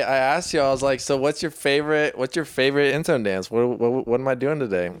 Yeah. I asked you. I was like, "So what's your favorite? What's your favorite end zone dance? What am I doing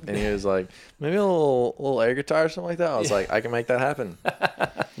today?" And he was like, "Maybe a little air guitar or something like that." I was like, "I can make that happen."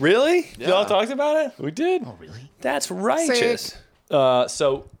 really? Y'all talked about it? We did. Oh really? That's righteous.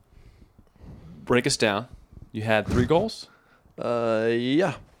 So break us down. You had 3 goals.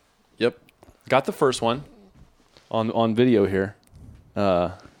 Yeah. Yep. Got the first one on video here.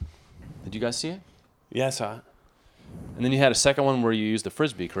 Did you guys see it? Yeah, I saw it. And then you had a second one where you used the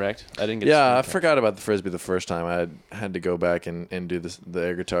frisbee, correct? I didn't get. Yeah, I to forgot about the frisbee the first time. I had to go back and do the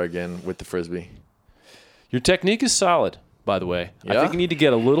air guitar again with the frisbee. Your technique is solid, by the way. I Yeah? think you need to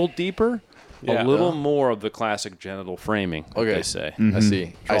get a little deeper, Yeah. a little more of the classic genital framing. Like Okay. they say. I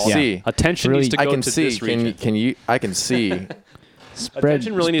see. I Yeah. see. Attention Really- needs to I go can to see. this region. Can you? I can see.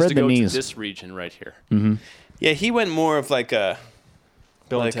 Attention really needs to the go knees. to this region right here. Yeah, he went more of like a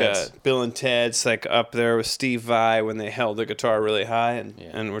Bill and Ted's. Bill and Ted's, like up there with Steve Vai when they held the guitar really high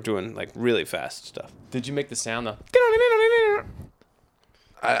and we're doing like really fast stuff. Did you make the sound though?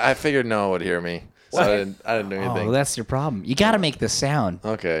 I figured no one would hear me, so I didn't do anything. Oh, that's your problem. You got to make the sound,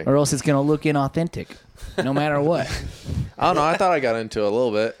 Okay. or else it's gonna look inauthentic, no matter what. I don't know. I thought I got into it a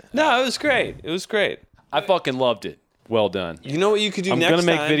little bit. No, it was great. It was great. I fucking loved it. Well done. You know what you could do I'm next gonna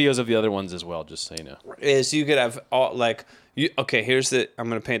make time videos of the other ones as well, just so you know. is you could have all like you. Okay, here's the. I'm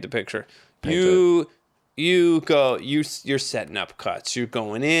gonna paint the picture. You're setting up cuts. You're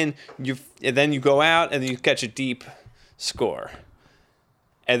going in. And then you go out and then you catch a deep score.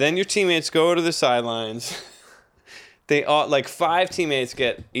 And then your teammates go to the sidelines. They all like 5 teammates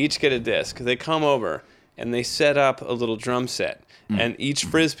each get a disc. They come over and they set up a little drum set, and each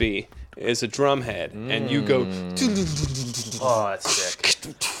frisbee is a drum head, and you go. Oh, that's sick.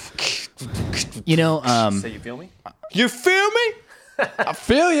 You know, So you feel me? You feel me? I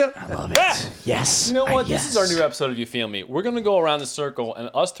feel you. I love it. Yes. You know what? Yes. This is our new episode of You Feel Me. We're going to go around the circle, and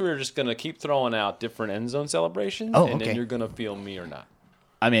us 3 are just going to keep throwing out different end zone celebrations, Oh, and okay. then you're going to feel me or not.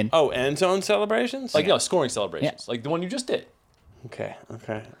 I'm in. Oh, end zone celebrations? Like, scoring celebrations. Like the one you just did. Okay.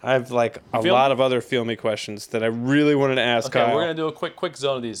 I have like a feel lot me? of other feel me questions that I really wanted to ask Okay, Kyle. we're going to do a quick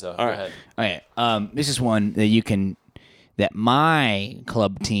zone of these, though. Go right. ahead. Okay. This is one that my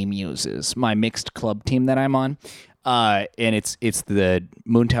club team uses, my mixed club team that I'm on, and it's the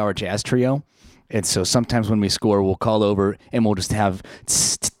Moon Tower Jazz Trio. And so sometimes when we score, we'll call over and we'll just have,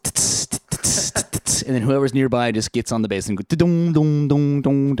 and then whoever's nearby just gets on the bass and go, dong dong dong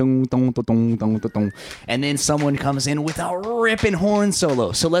dong dong dong dong dong dong, and then someone comes in with a ripping horn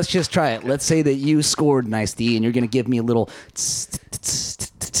solo. So let's just try it. Let's say that you scored, Nice D, and you're gonna give me a little,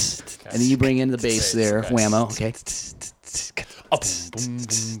 and then you bring in the bass there, whammo. Okay.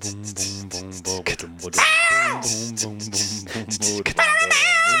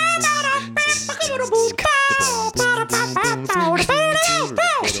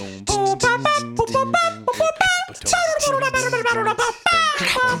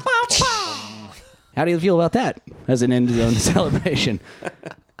 How do you feel about that as an end zone celebration?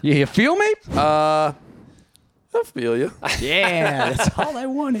 You feel me? I feel you. Yeah, that's all I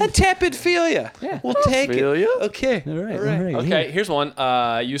wanted. A tepid feel ya. Yeah. We'll take feel it. ya. Okay. All right. Okay, here's one.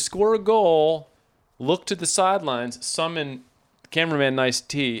 You score a goal, look to the sidelines, summon cameraman Nice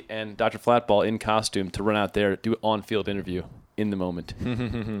T and Dr. Flatball in costume to run out there, do an on-field interview in the moment.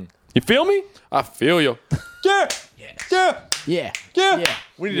 You feel me? I feel you. Yeah. Yeah. Yeah. Yeah.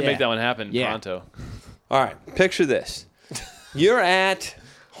 We need to make that one happen Yeah. pronto. All right. Picture this. You're at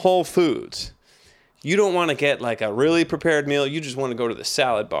Whole Foods. You don't want to get like a really prepared meal. You just want to go to the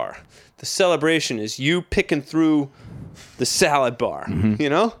salad bar. The celebration is you picking through the salad bar, you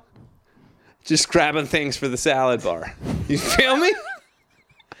know? just grabbing things for the salad bar. You feel me?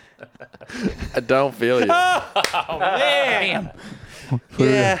 I don't feel you. Man.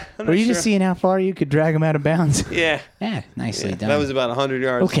 Yeah. I'm Were not you just sure. seeing how far you could drag him out of bounds? Yeah. Yeah, nicely done. That was about 100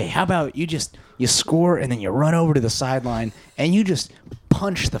 yards. Okay, how about you score and then you run over to the sideline and you just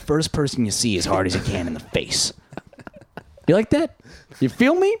punch the first person you see as hard as you can in the face. You like that? You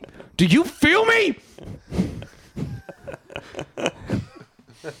feel me? Do you feel me?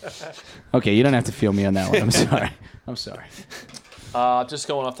 Okay, you don't have to feel me on that one. I'm sorry. I'm sorry. Just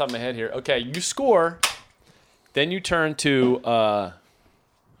going off the top of my head here. Okay, you score, then you turn to.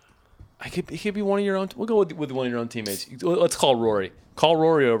 It could be one of your own. We'll go with one of your own teammates. Let's call Rory. Call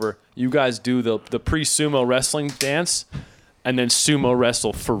Rory over. You guys do the pre-sumo wrestling dance, and then sumo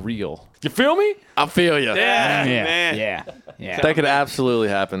wrestle for real. You feel me? I feel you. Yeah, man. Yeah. That could absolutely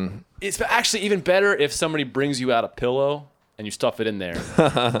happen. It's actually even better if somebody brings you out a pillow and you stuff it in there.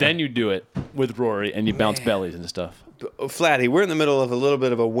 Then you do it with Rory and you bounce bellies and stuff. Flatty, we're in the middle of a little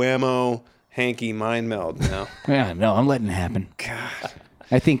bit of a whammo hanky mind meld now. Yeah, no, I'm letting it happen. God.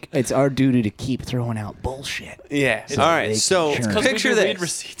 I think it's our duty to keep throwing out bullshit. Yeah. So All they right. can So churn. Because we picture do this. read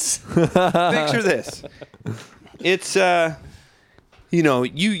receipts. Picture this. It's you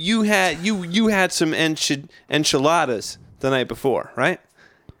had some enchiladas the night before, right?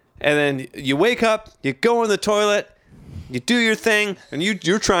 And then you wake up, you go in the toilet, you do your thing, and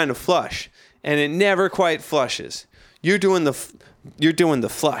you're trying to flush, and it never quite flushes. You're doing the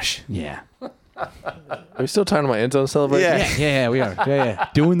flush. Yeah. Are we still talking about end zone celebration? Yeah. Yeah, we are. Yeah.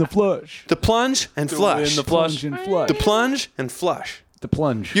 Doing the flush. The plunge and flush. the flush. and flush. The plunge and flush. The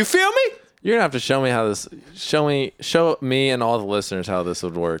plunge. You feel me? You're gonna have to show me how this. Show me and all the listeners how this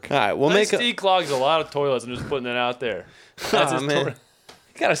would work. All right, we'll make D clogs a lot of toilets. I'm just putting that out there. Oh, man. You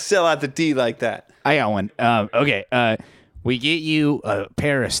gotta sell out the D like that. I got one. Okay. We get you a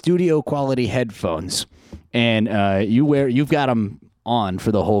pair of studio quality headphones, and you've got them on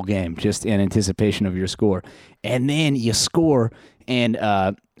for the whole game, just in anticipation of your score. And then you score, and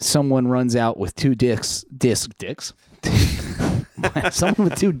someone runs out with two dicks. Someone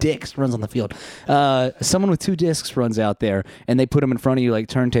with two dicks runs on the field. Someone with two discs runs out there, and they put them in front of you like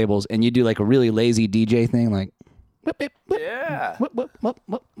turntables, and you do like a really lazy DJ thing, like. Whip, whip, whip, Yeah. whip, whip, whip,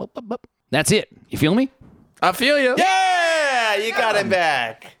 whip, whip, whip, whip. That's it. You feel me? I feel you. Yeah, you got him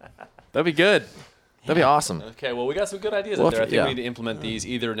back. That'd be good. That'd be awesome. Okay, well, we got some good ideas Well, out there. I think yeah. we need to implement these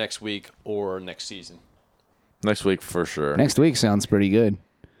either next week or next season. Next week for sure. Next week sounds pretty good.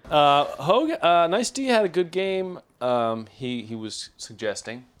 Hogue, Nice D had a good game. He was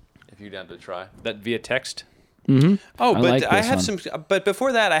suggesting, if you're down to try, that via text. Oh, I but like I this have one. some. But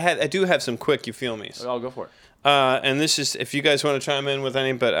before that, I do have some quick you feel me's. I'll go for it. And this is if you guys want to chime in with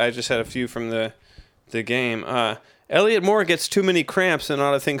any. But I just had a few from the game. Elliot Moore gets too many cramps and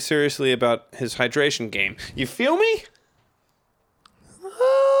ought to think seriously about his hydration game. You feel me?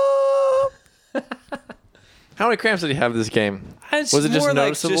 How many cramps did he have this game? It's Was it just more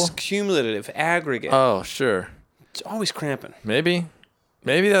noticeable? like just cumulative aggregate? Oh, sure. It's always cramping. Maybe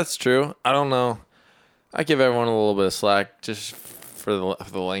that's true. I don't know. I give everyone a little bit of slack just for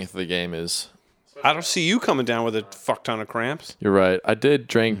the length of the game is. I don't see you coming down with a fuck ton of cramps. You're right. I did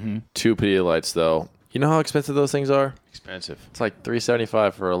drink 2 Pedialytes though. You know how expensive those things are? Expensive. It's like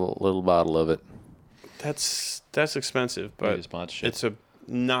 $3.75 for a little bottle of it. That's expensive, Maybe but it's sponsorship. it's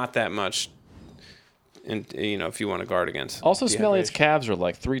not that much. And if you want to guard against. Also, Smelly's dehydration. calves are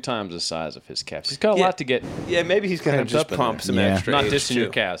like 3 times the size of his calves. He's got a Yeah. lot to get. Yeah, maybe he's gonna Cramped just up in pump there. some Yeah. extra. Not H2. dissing your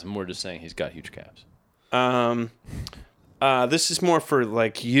calves. I'm more just saying he's got huge calves. This is more for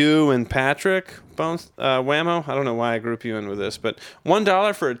like you and Patrick Bones Whammo. I don't know why I group you in with this, but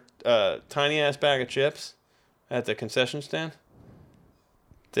 $1 for a tiny ass bag of chips at the concession stand.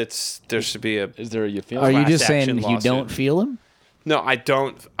 There should be a. Is there a you feel? Are you Class just saying action you lawsuit. don't feel him? No, I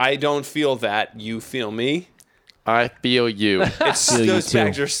don't. I don't feel that. You feel me? I feel you. It's Feel you those too.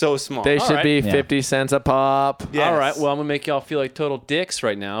 bags are so small. They should right. be Yeah. 50 cents a pop. Yes. All right. Well, I'm gonna make y'all feel like total dicks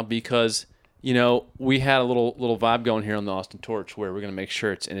right now because we had a little vibe going here on the Austin Torch where we're gonna make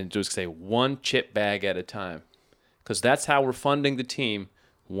shirts and it just say 1 chip bag at a time, because that's how we're funding the team.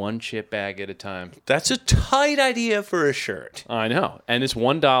 1 chip bag at a time. That's a tight idea for a shirt. I know, and it's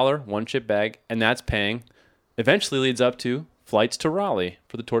 $1, 1 chip bag, and that's paying. Eventually leads up to flights to Raleigh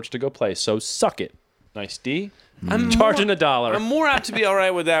for the Torch to go play. So suck it, Nice D. I'm charging $1. I'm more apt to be all right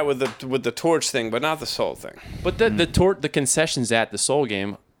with that with the torch thing, but not the soul thing. But the concessions at the Soul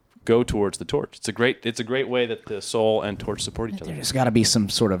game go towards the Torch. It's a great way that the Soul and Torch support each other. There's got to be some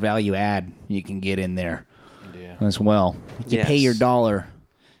sort of value add you can get in there Yeah. as well. You pay Yes. your $1,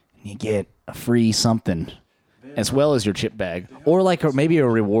 and you get a free something. as well as your chip bag, or maybe a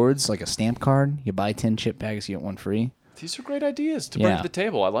rewards, like a stamp card. You buy 10 chip bags, you get one free. These are great ideas to bring to the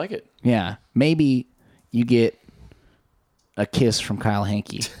table. I like it. Yeah, maybe you get a kiss from Kyle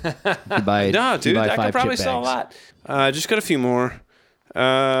Hankey. You buy, No, dude, you buy I 5 could probably chip sell a bags. lot. Just got a few more.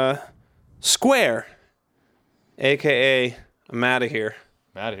 Square, a.k.a. I'm out of here,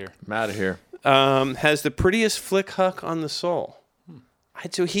 I'm out of here. has the prettiest flick huck on the soul.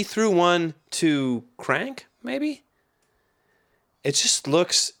 So he threw one to Crank, maybe? It just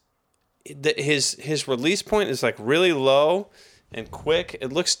looks... His release point is like really low and quick.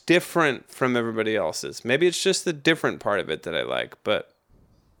 It looks different from everybody else's. Maybe it's just the different part of it that I like, but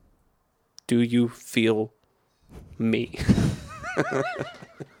do you feel me?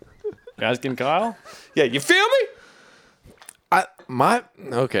 Asking Kyle? Yeah, you feel me?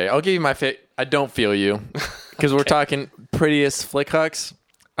 Okay, I'll give you my I don't feel you, because we're talking prettiest flick hucks.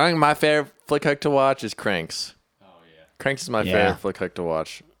 I think my favorite flick huck to watch is Cranks. Oh yeah, Cranks is my favorite flick huck to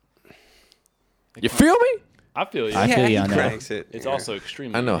watch. You feel me? I feel you. I feel you on that. Cranks it. It's also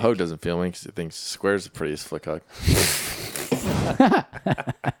extremely. I know unique. Hogue doesn't feel me because he thinks Square's the prettiest flick huck.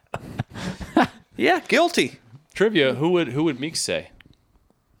 Yeah, guilty. Trivia: Who would Meek say?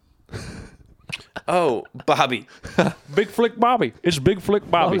 Oh, Bobby. Big Flick Bobby. It's Big Flick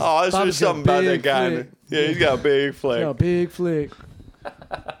Bobby. Oh, there's Bobby's just got something about that big guy. flick. Yeah, he's got a big flick. big flick.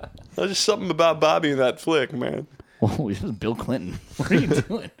 There's just something about Bobby in that flick, man. Whoa, this is Bill Clinton. What are you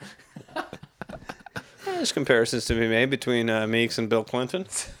doing? There's comparisons to be made between Meeks and Bill Clinton.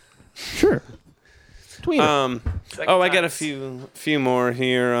 Sure. Tweet it. I got a few more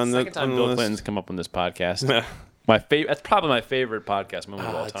here on Second the time on Bill the Clinton's list. come up on this podcast. My favorite. That's probably my favorite podcast moment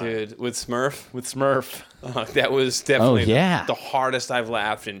of all time. Dude, with Smurf. With Smurf. That was definitely yeah. the hardest I've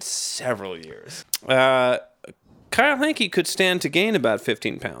laughed in several years. Kyle Hankey could stand to gain about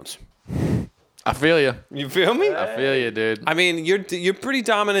 15 pounds. I feel you. You feel me? I feel you, dude. I mean, you're pretty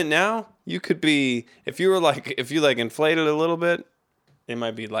dominant now. You could be if you inflated a little bit, it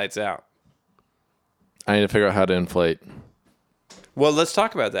might be lights out. I need to figure out how to inflate. Well, let's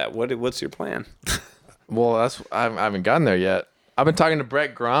talk about that. What's your plan? Well, I haven't gotten there yet. I've been talking to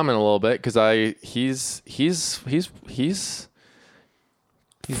Brett Gromman a little bit because he's inflated.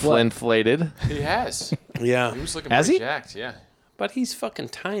 He has. Yeah, He was looking Has pretty he? jacked. Yeah. but he's fucking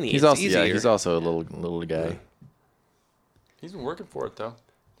tiny. He's It's also easier. he's also a little guy. He's been working for it though.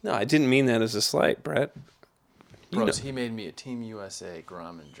 No, I didn't mean that as a slight, Brett. Bros, he made me a Team USA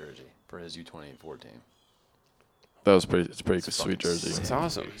Grommen jersey for his U24 team. That was pretty. It's a pretty sweet jersey. It's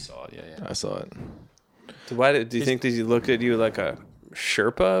awesome. You saw it, yeah. I saw it. Do you think that he looked at you like a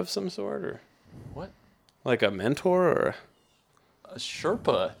Sherpa of some sort, or What? like a mentor, or? A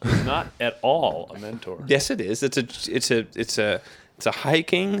Sherpa is not at all a mentor. Yes, it is. It's a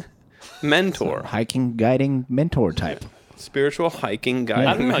hiking mentor, Hiking, guiding, mentor type. spiritual hiking guide.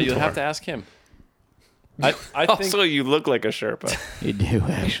 I don't know. mentor. You'll have to ask him. I think Also, you look like a Sherpa. You do,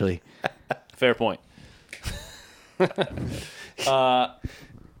 actually. fair point.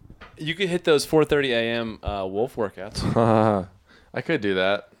 You could hit those 4:30 a.m. Wolf workouts. I could do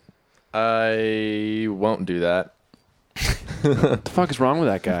that. I won't do that. What the fuck is wrong with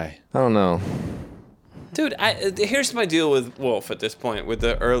that guy? I don't know. Dude, here's my deal with Wolf at this point. With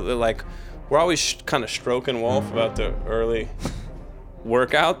the early, like, we're always kind of stroking Wolf about the early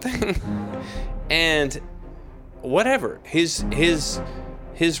workout thing, and whatever his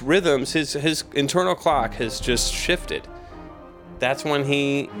rhythms, his internal clock has just shifted. That's when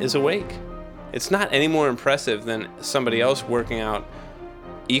he is awake. It's not any more impressive than somebody else working out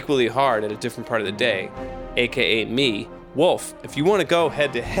equally hard at a different part of the day, aka me, Wolf. If you want to go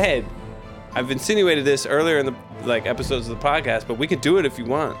head to head, I've insinuated this earlier in the episodes of the podcast, but we could do it if you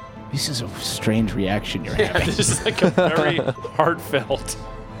want. This is a strange reaction you're having. This is like a very heartfelt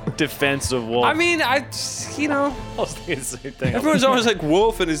defense of Wolf. I mean, I was thinking the same thing. everyone's always like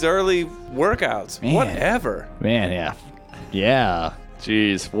Wolf in his early workouts. Man. Whatever. Man, yeah. Yeah.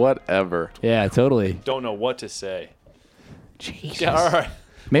 Jeez, whatever. Yeah, totally. Don't know what to say. Jesus. Yeah, all right.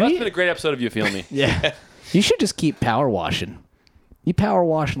 Maybe. Well, that's been a great episode of You Feel Me. Yeah. You should just keep power washing. You power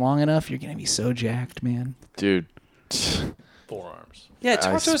wash long enough, you're going to be so jacked, man. Dude. Forearms. Yeah,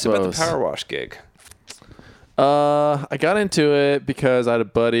 talk to us about the suppose. power wash gig. I got into it because I had a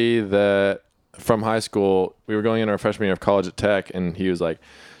buddy that from high school, we were going in our freshman year of college at Tech, and he was like,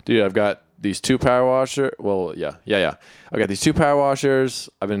 dude, I've got these 2 power washers. Well, yeah. I've got these 2 power washers.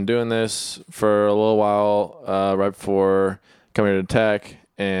 I've been doing this for a little while, right before coming here to Tech.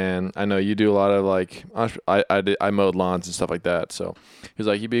 And I know you do a lot of I mowed lawns and stuff like that. So he was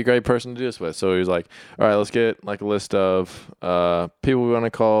like, you'd be a great person to do this with. So he was like, all right, let's get a list of people we want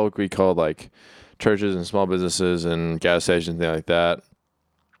to call. We called churches and small businesses and gas stations, things like that.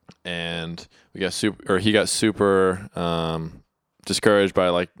 And he got super discouraged by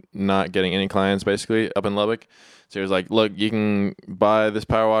like not getting any clients basically up in Lubbock. So he was like, "Look, you can buy this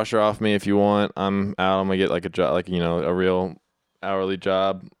power washer off me if you want. I'm out. I'm gonna get like a job, like a real hourly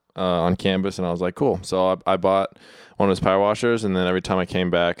job on campus." And I was like, "Cool." So I bought one of his power washers, and then every time I came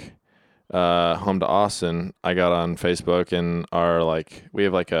back home to Austin, I got on Facebook and we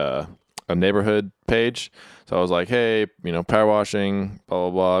have like a neighborhood page. So I was like, "Hey, power washing, blah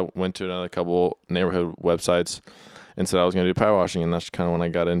blah blah." Went to another couple neighborhood websites and said I was going to do power washing, and that's kind of when I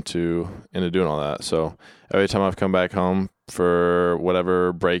got into doing all that. So every time I've come back home for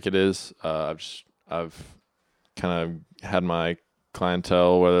whatever break it is, I've kind of had my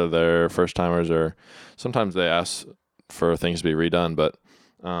clientele, whether they're first timers or sometimes they ask for things to be redone. But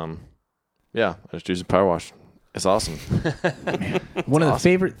yeah, I just use a power wash. It's awesome. One of my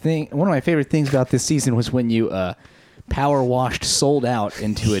favorite things about this season was when you power washed sold out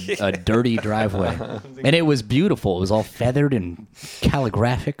into a dirty driveway, and it was beautiful. It was all feathered and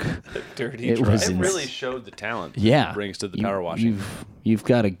calligraphic. Dirty It driveway. was It really showed the talent Yeah, it brings to the power washing. You've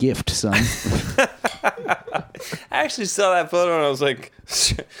got a gift, son. I actually saw that photo and I was like,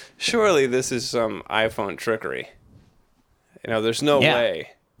 surely this is some iPhone trickery. There's no Yeah. way.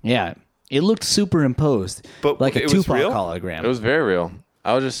 Yeah, it looked superimposed, But like a it was Tupac real? hologram. It was very real.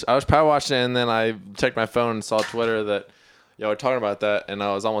 I was power washing it, and then I checked my phone and saw Twitter that we're talking about that, and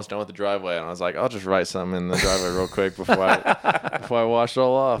I was almost done with the driveway, and I was like, I'll just write something in the driveway real quick before I wash it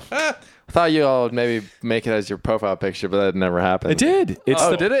all off. I thought you all would maybe make it as your profile picture, but that never happened. It did.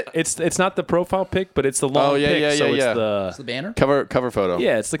 Did it? It's not the profile pic, but it's the long yeah, pic. yeah, so yeah, it's yeah. It's the banner. Cover photo.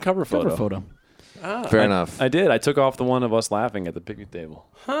 yeah, it's the cover photo. Cover photo. Fair enough. I did. I took off the one of us laughing at the picnic table.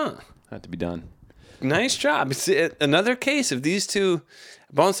 Huh. Had to be done. Nice job. It's another case of these two,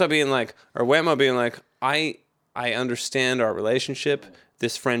 Bonesaw being like, or Whammo being like, I understand our relationship.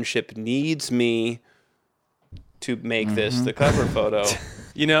 This friendship needs me to make this the cover photo.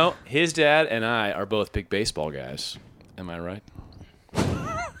 His dad and I are both big baseball guys. Am I right?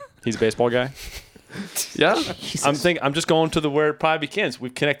 He's a baseball guy. Yeah. I'm just going to where it probably begins.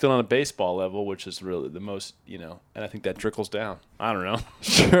 We've connected on a baseball level, which is really the most, and I think that trickles down. I don't know.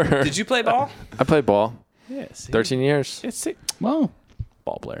 Sure. Did you play ball? I played ball. Yeah, see, 13 years. it's sick. Well,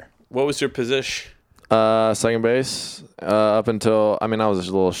 Ball player. What was your position? Second base. Up until I was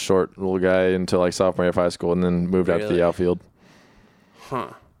a little guy until like sophomore year of high school, and then moved out to Really? the outfield. Huh.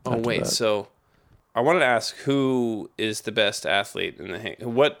 Oh, After wait. that. So I wanted to ask who is the best athlete in the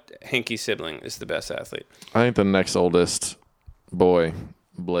what Henke sibling is the best athlete? I think the next oldest boy,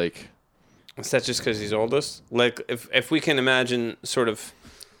 Blake. Is that just because he's oldest? Like, if we can imagine sort of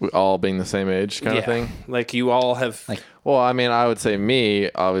We all being the same age kind of thing. Like you all have Well, I would say me,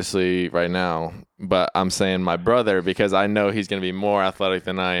 obviously, right now, but I'm saying my brother because I know he's going to be more athletic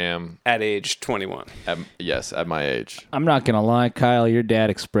than I am. at age 21. At my age. I'm not gonna lie, Kyle. Your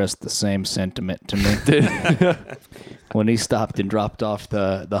dad expressed the same sentiment to me when he stopped and dropped off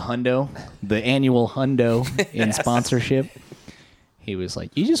the hundo, the annual hundo in sponsorship. He was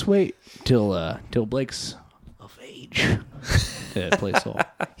like, "You just wait till Blake's of age to play soul."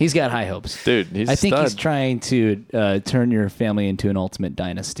 He's got high hopes, Dude, he's I think stud. he's trying to turn your family into an ultimate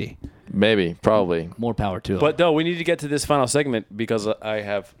dynasty. Maybe, probably. More power to him. But no, we need to get to this final segment because I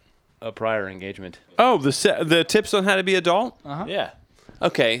have a prior engagement. Oh, the tips on how to be adult? Yeah.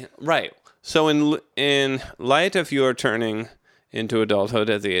 Okay, right. So in light of your turning into adulthood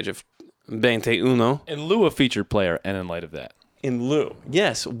at the age of 21, In lieu of featured player and in light of that. in lieu.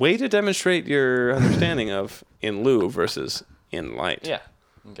 Yes, way to demonstrate your understanding of in lieu versus in light. Yeah.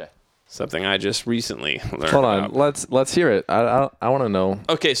 Okay. Something I just recently learned Hold on. about. Let's hear it. I want to know.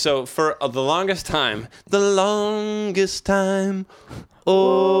 Okay, so for the longest time, No.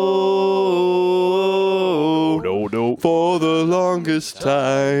 for the longest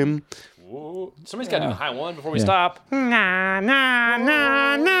time. Somebody's got to do a high one before we stop.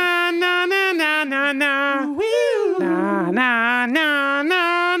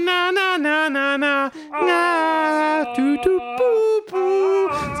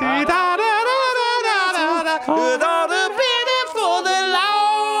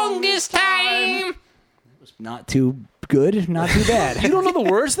 not too good, not too bad. You don't know the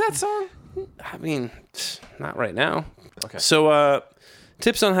words to that song? I mean, not right now. Okay. So,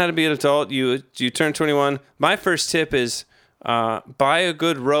 tips on how to be an adult. You turn 21. My first tip is buy a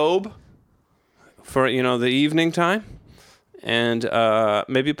good robe for the evening time, and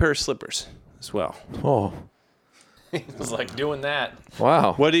maybe a pair of slippers as well. Oh, It was like doing that.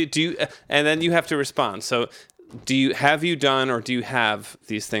 wow. What do you? And then you have to respond. So, have you done or do you have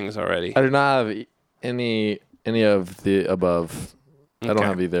these things already? I do not have any of the above. I don't Okay.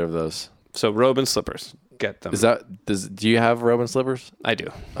 have either of those. So robe and slippers. Get them. Do you have robe and slippers? I do.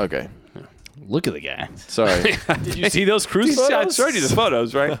 Okay. Look at the guy. Sorry. Did you see those cruise I photos? showed you the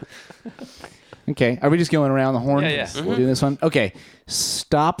photos, right? Okay, are we just going around the horn? Yeah. We'll do this one. Okay,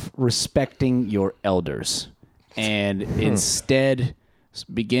 stop respecting your elders, and instead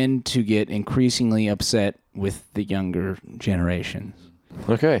begin to get increasingly upset with the younger generation.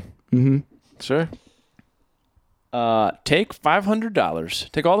 Okay. Mm-hmm. Sure. Take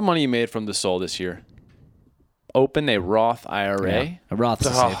 $500. Take all the money you made from the soul this year. Open a Roth IRA. A Roth's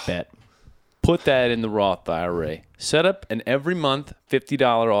a safe bet. Put that in the Roth IRA. Set up an every month $50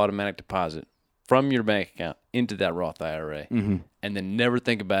 automatic deposit from your bank account into that Roth IRA. And then never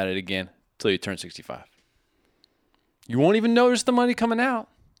think about it again until you turn 65. You won't even notice the money coming out.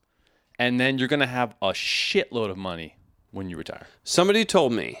 And then you're going to have a shitload of money when you retire. Somebody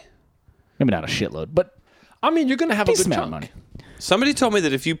told me. Maybe not a shitload, but I mean, you're going to have a good decent chunk. amount of money. Somebody told me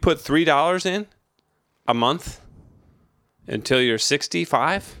that if you put $3 in a month until you're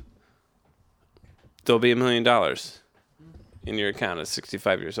 65, there'll be $1 million in your account at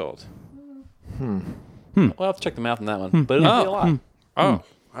 65 years old. We'll have to check the math on that one. But it'll be a lot. Oh,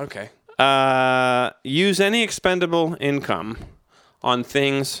 okay. Use any expendable income on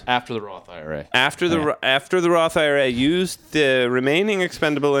things After the Roth IRA. after the Roth IRA. Use the remaining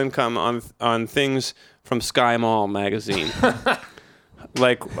expendable income on things from Sky Mall magazine,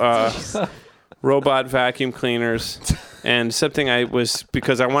 like robot vacuum cleaners. And something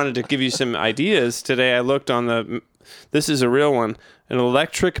because I wanted to give you some ideas today. I looked on this is a real one, an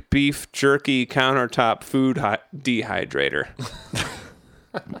electric beef jerky countertop food dehydrator.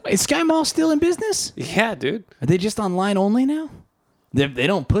 Is Sky Mall still in business? Yeah, dude. Are they just online only now? They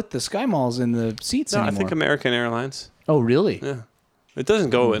don't put the Sky Malls in the seats No, I anymore. think American Airlines. Oh, really? Yeah. It doesn't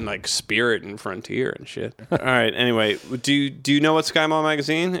go in like Spirit and Frontier and shit. All right. Anyway, do you know what Sky Mall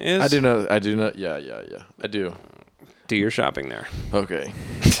magazine is? I do know. Yeah. I do. Do your shopping there. Okay.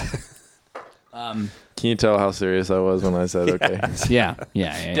 Can you tell how serious I was when I said okay? Yeah.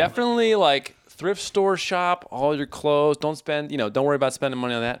 Definitely like thrift store shop, all your clothes. Don't spend, don't worry about spending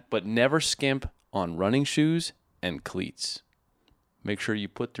money on that, but never skimp on running shoes and cleats. Make sure you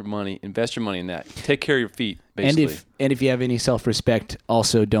invest your money in that. Take care of your feet, basically. And if you have any self-respect,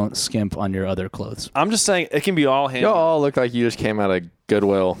 also don't skimp on your other clothes. I'm just saying it can be all handy. Y'all all look like you just came out of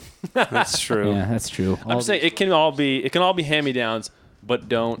Goodwill. That's true. Yeah, that's true. I'm saying it can all be hand-me-downs, but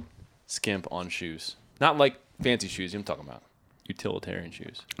don't skimp on shoes. Not like fancy shoes. I'm talking about utilitarian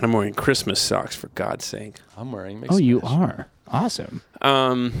shoes. I'm wearing Christmas socks, for God's sake. I'm wearing. Oh, you are awesome.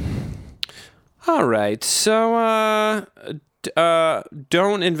 All right. So,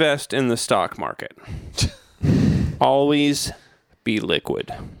 don't invest in the stock market. Always be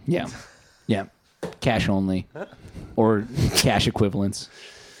liquid. Yeah. Cash only, or cash equivalents.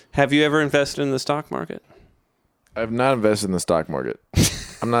 Have you ever invested in the stock market? I've not invested in the stock market.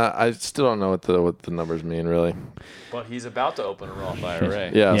 I still don't know what the numbers mean really. But he's about to open a Roth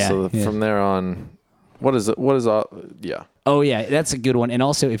IRA. Yeah. Yeah, So yeah. from there on, what is it? Yeah. Oh yeah, that's a good one. And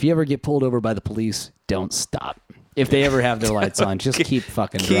also, if you ever get pulled over by the police, don't stop. If they ever have their lights on, just keep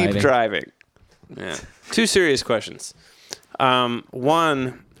fucking driving. Keep driving. Yeah. Two serious questions.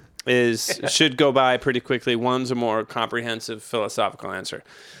 One should go by pretty quickly. One's a more comprehensive philosophical answer.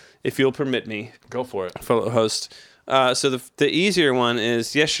 If you'll permit me, Go for it. fellow host. So the easier one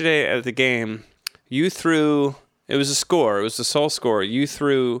is yesterday at the game, you threw, it was the sole score. You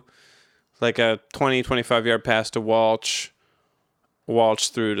threw like a 20, 25-yard pass to Walsh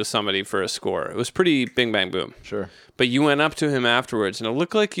through to somebody for a score. It was pretty bing, bang, boom. Sure. But you went up to him afterwards, and it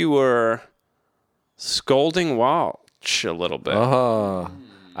looked like you were scolding Walsh a little bit.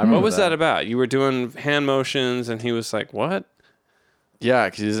 What was that about? You were doing hand motions, and he was like, what? Yeah,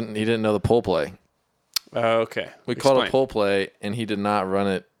 because he didn't know the pull play. Okay. We called a Explain. pull play, and he did not run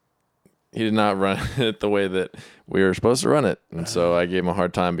it. He did not run it the way that we were supposed to run it, and so I gave him a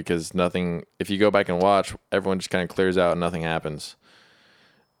hard time because nothing. If you go back and watch, everyone just kind of clears out and nothing happens.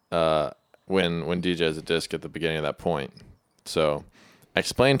 When DJ has a disc at the beginning of that point, so I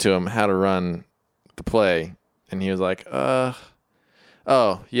explained to him how to run the play, and he was like, "Oh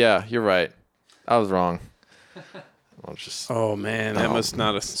yeah, you're right. I was wrong." I'll just. Oh, man, that must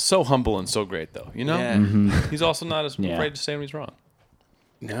not have... So humble and so great, though. Yeah. He's also not as Yeah. afraid to say when he's wrong.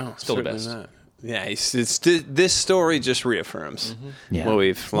 No, Still the certainly best. not. Yeah, this story just reaffirms Yeah. what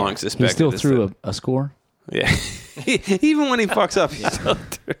we've long suspected. He still is threw that- a score. Yeah. Even when he fucks up, he still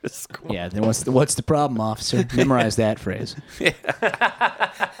threw a score. Yeah. Then what's the problem, officer? Memorize that phrase.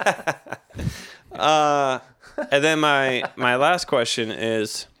 And then my last question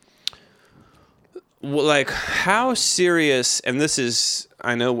is, like, how serious? And this is,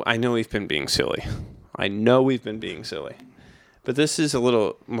 I know we've been being silly. But this is a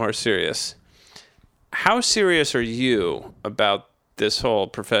little more serious. How serious are you about this whole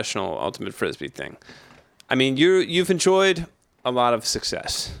professional ultimate frisbee thing? I mean, you've enjoyed a lot of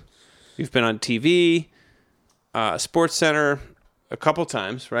success. You've been on TV, Sports Center a couple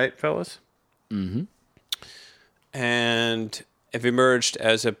times, right, fellas? Mm-hmm. And have emerged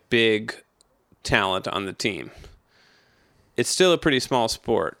as a big talent on the team. It's still a pretty small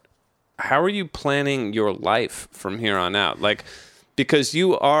sport. How are you planning your life from here on out? Like, because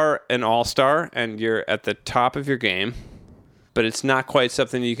you are an all-star and you're at the top of your game, but it's not quite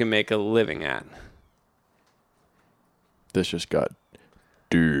something you can make a living at. This just got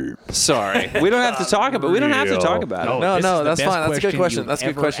deep. Sorry. We don't have to talk about it. No, that's fine. That's a good question. That's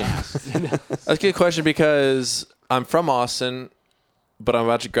a good question. That's a good question because I'm from Austin, but I'm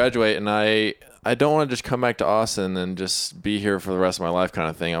about to graduate, and I don't want to just come back to Austin and just be here for the rest of my life kind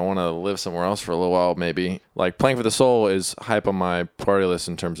of thing. I want to live somewhere else for a little while maybe. Like, playing for the Soul is hype on my priority list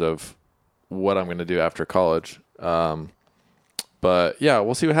in terms of what I'm going to do after college. But, yeah,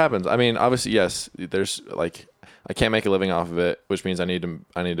 we'll see what happens. I mean, obviously, yes, there's, like, I can't make a living off of it, which means I need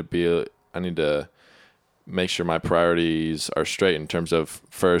to make sure my priorities are straight in terms of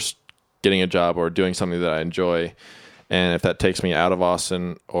first getting a job or doing something that I enjoy. And if that takes me out of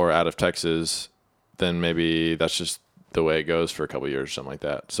Austin or out of Texas, then maybe that's just the way it goes for a couple of years or something like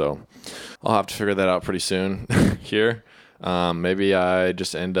that. So I'll have to figure that out pretty soon here. Maybe I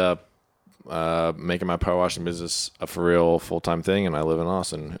just end up making my power washing business a for real full-time thing, and I live in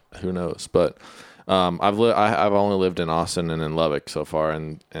Austin. Who knows? But I've only lived in Austin and in Lubbock so far,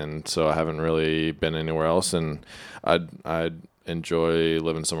 and so I haven't really been anywhere else, and I'd enjoy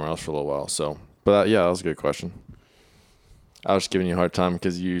living somewhere else for a little while. So, but yeah, that was a good question. I was just giving you a hard time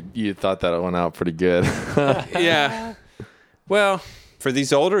because you thought that it went out pretty good. Yeah. Well, for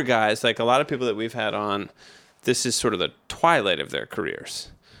these older guys, like a lot of people that we've had on, this is sort of the twilight of their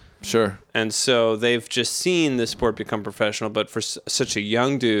careers. Sure. And so they've just seen the sport become professional, but for such a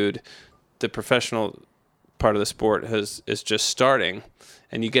young dude, the professional part of the sport is just starting,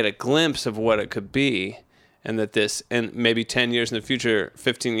 and you get a glimpse of what it could be, and that this, and maybe 10 years in the future,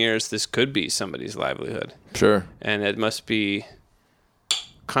 15 years, this could be somebody's livelihood. Sure. And it must be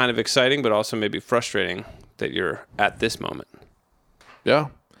kind of exciting, but also maybe frustrating that you're at this moment. Yeah.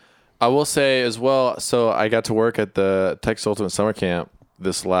 I will say as well, so I got to work at the Texas Ultimate Summer Camp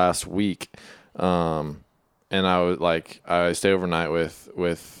this last week. And I stayed overnight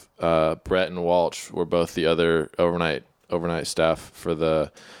with Brett and Walsh were both the other overnight staff for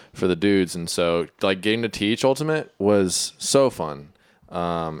the dudes, and so like getting to teach Ultimate was so fun.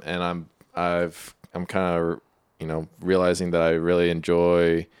 And I'm kind of realizing that I really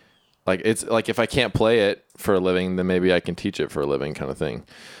enjoy, like, it's like if I can't play it for a living, then maybe I can teach it for a living kind of thing.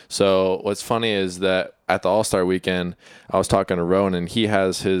 So what's funny is that at the All-Star weekend, I was talking to Rowan, and he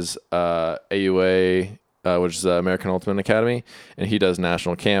has his AUA, which is the American Ultimate Academy, and he does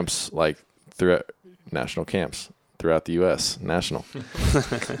national camps throughout the U.S. national.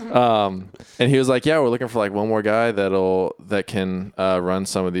 And he was like, "Yeah, we're looking for like one more guy that can run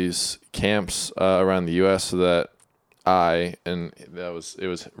some of these camps around the U.S. so that it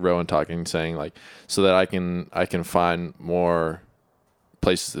was Rowan talking, saying like, so that I can find more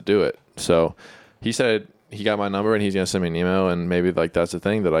places to do it." So he said he got my number and he's gonna send me an email, and maybe like that's the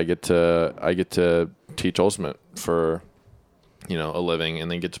thing that I get to teach Ultimate for a living, and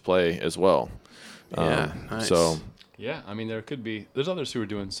then get to play as well. Yeah, nice. So yeah, I mean there's others who are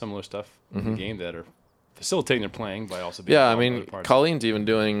doing similar stuff in the game that are facilitating their playing by also being I mean Colleen's even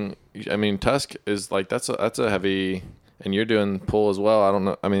doing. I mean Tusk is like that's a heavy, and you're doing pool as well. I don't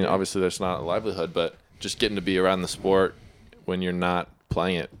know. I mean obviously there's not a livelihood, but just getting to be around the sport when you're not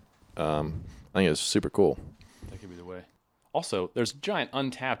playing it, I think it's super cool. That could be the way. Also, there's a giant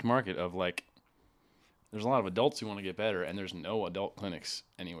untapped market of like, there's a lot of adults who want to get better, and there's no adult clinics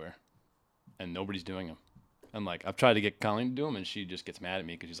anywhere, and nobody's doing them. And like, I've tried to get Colleen to do them, and she just gets mad at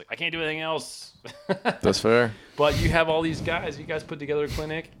me because she's like, I can't do anything else. That's fair. But you have all these guys. You guys put together a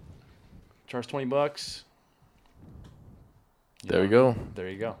clinic, charge $20. There we go. There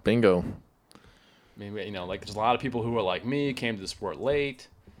you go. Bingo. I mean, like there's a lot of people who are like me, came to the sport late,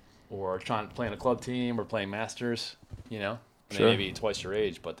 or trying to play in a club team or playing masters, and Sure. they may be twice your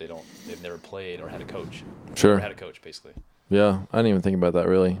age, but they've never played or had a coach. Sure. Or had a coach, basically. Yeah, I didn't even think about that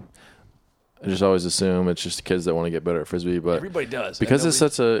really. I just always assume it's just kids that want to get better at Frisbee, but Everybody does. because it's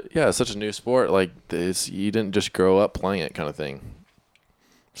such a new sport, like you didn't just grow up playing it kind of thing.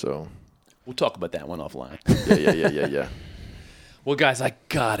 So We'll talk about that one offline. Yeah. Well, guys, I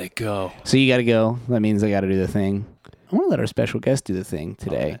gotta go. So you got to go. That means I got to do the thing. I want to let our special guest do the thing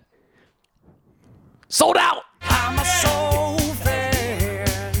today. Sold out.